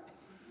terrible?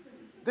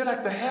 They're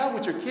like, the hell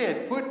with your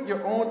kid. Put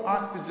your own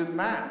oxygen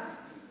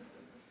mask.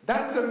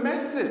 That's a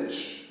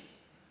message.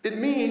 It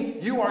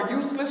means you are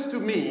useless to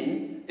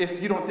me if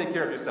you don't take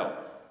care of yourself.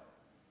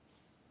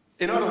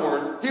 In other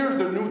words, here's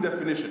the new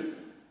definition.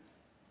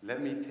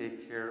 Let me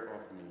take care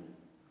of me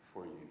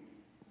for you.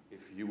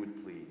 If you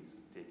would please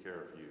take care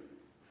of you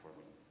for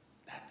me.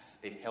 That's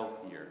a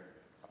healthier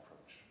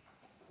approach.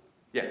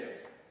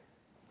 Yes?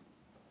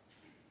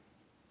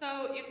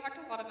 So you talked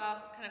a lot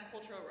about kind of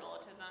cultural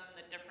relativism and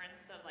the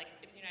difference of like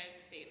if the United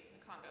States and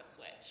the Congo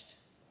switched.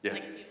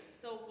 Yes. Like,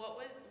 so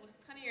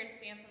what's kind of your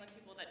stance on the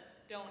people that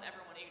don't ever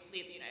want to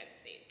leave the United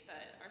States,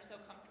 that are so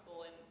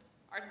comfortable in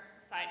our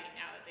society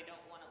now that they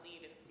don't want to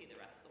leave and see the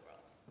rest of the world?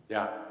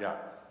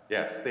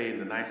 Yeah, stay in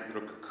the nice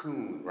little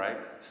cocoon,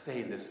 right? Stay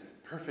in this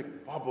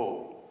perfect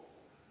bubble.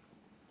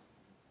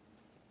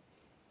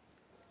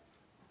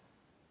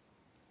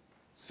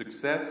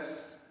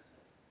 Success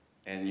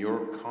and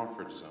your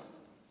comfort zone.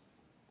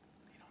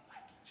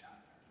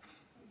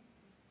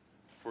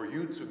 For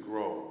you to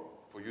grow,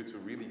 for you to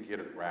really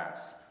get a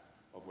grasp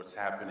of what's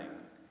happening,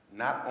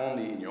 not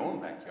only in your own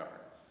backyard,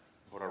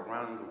 but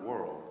around the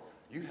world,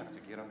 you have to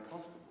get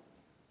uncomfortable.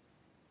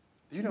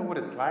 Do you know what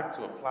it's like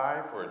to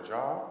apply for a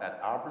job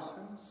at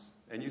Albertsons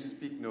and you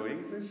speak no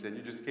English and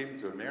you just came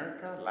to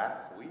America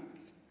last week?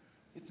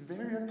 It's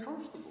very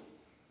uncomfortable.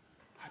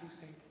 How do you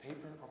say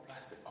paper or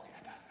plastic? Okay,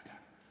 I got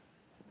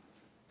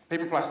it.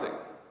 Paper, plastic.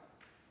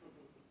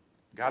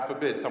 God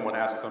forbid someone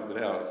asks for something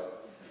else.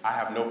 I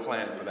have no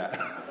plan for that.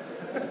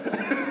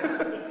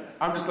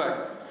 I'm just like,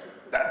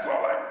 that's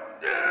all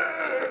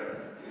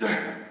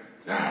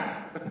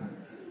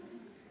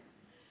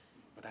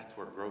But that's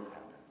where growth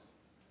happens.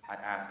 I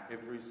ask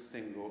every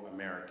single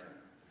American,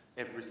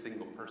 every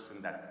single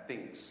person that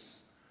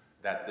thinks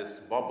that this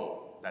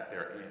bubble that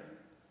they're in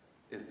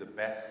is the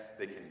best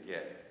they can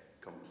get,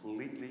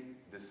 completely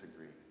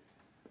disagree.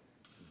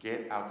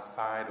 Get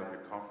outside of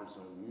your comfort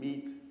zone.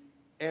 Meet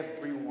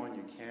everyone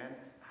you can.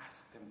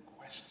 Ask them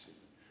questions.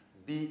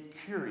 Be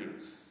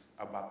curious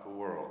about the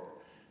world.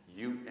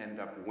 You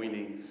end up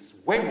winning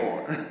way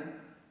more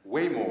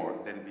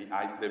than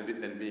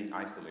being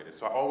isolated.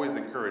 So I always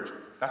encourage,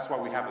 that's why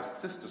we have a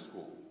sister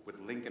school with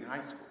Lincoln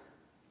High School.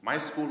 My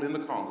school in the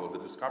Congo, the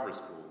Discovery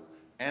School,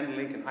 and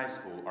Lincoln High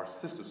School are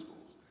sister schools.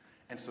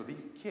 And so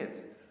these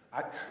kids,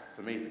 it's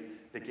amazing.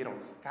 They get on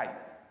Skype,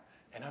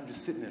 and I'm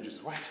just sitting there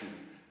just watching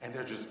them, and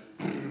they're just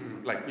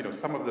like,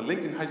 some of the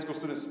Lincoln High School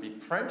students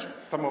speak French,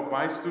 some of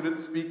my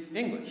students speak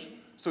English.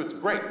 So it's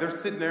great. They're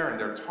sitting there and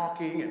they're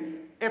talking and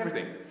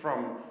everything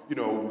from,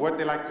 what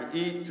they like to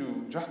eat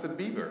to Justin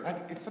Bieber.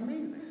 Like, it's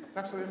amazing. It's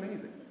absolutely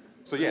amazing.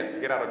 So yes,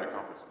 get out of your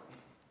comfort zone.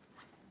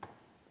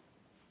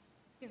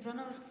 We've run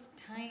out of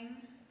time.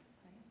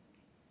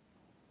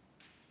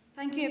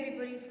 Thank you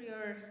everybody for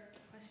your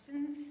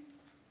questions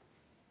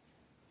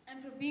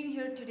and for being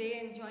here today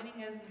and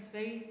joining us in this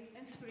very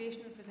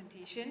inspirational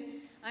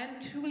presentation. I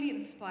am truly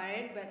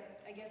inspired,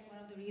 but I guess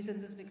one of the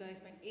reasons is because I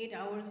spent 8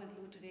 hours with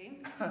Lou today.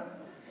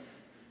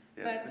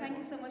 But thank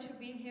you so much for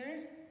being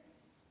here.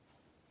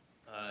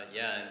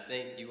 And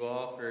thank you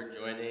all for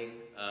joining.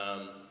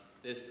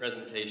 This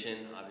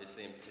presentation,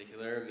 obviously in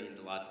particular, means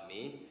a lot to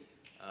me,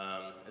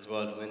 as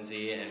well as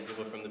Lindsay and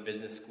people from the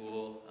business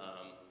school,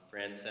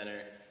 Brand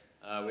Center.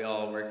 We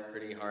all worked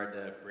pretty hard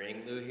to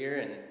bring Lou here,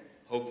 and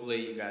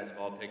hopefully you guys have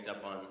all picked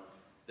up on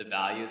the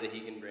value that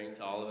he can bring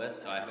to all of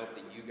us. So I hope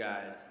that you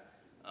guys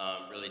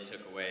really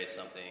took away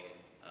something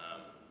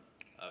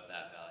of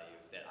that value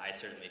that I I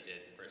certainly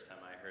did the first time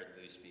I heard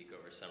Lou speak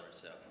over summer.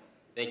 So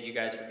thank you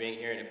guys for being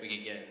here, and if we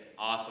could get an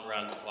awesome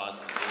round of applause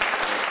for Lou.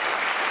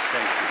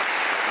 Thank you.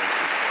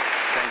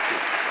 Thank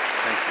you.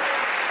 Thank you.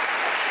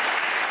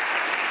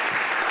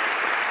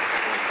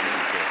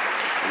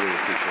 I really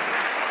appreciate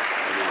it.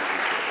 I really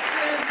appreciate it.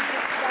 Here's the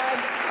flag.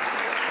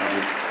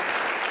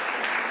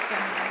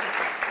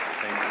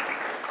 Thank you.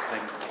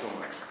 Thank you so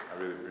much.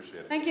 I really appreciate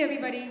it. Thank you,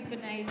 everybody.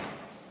 Good night.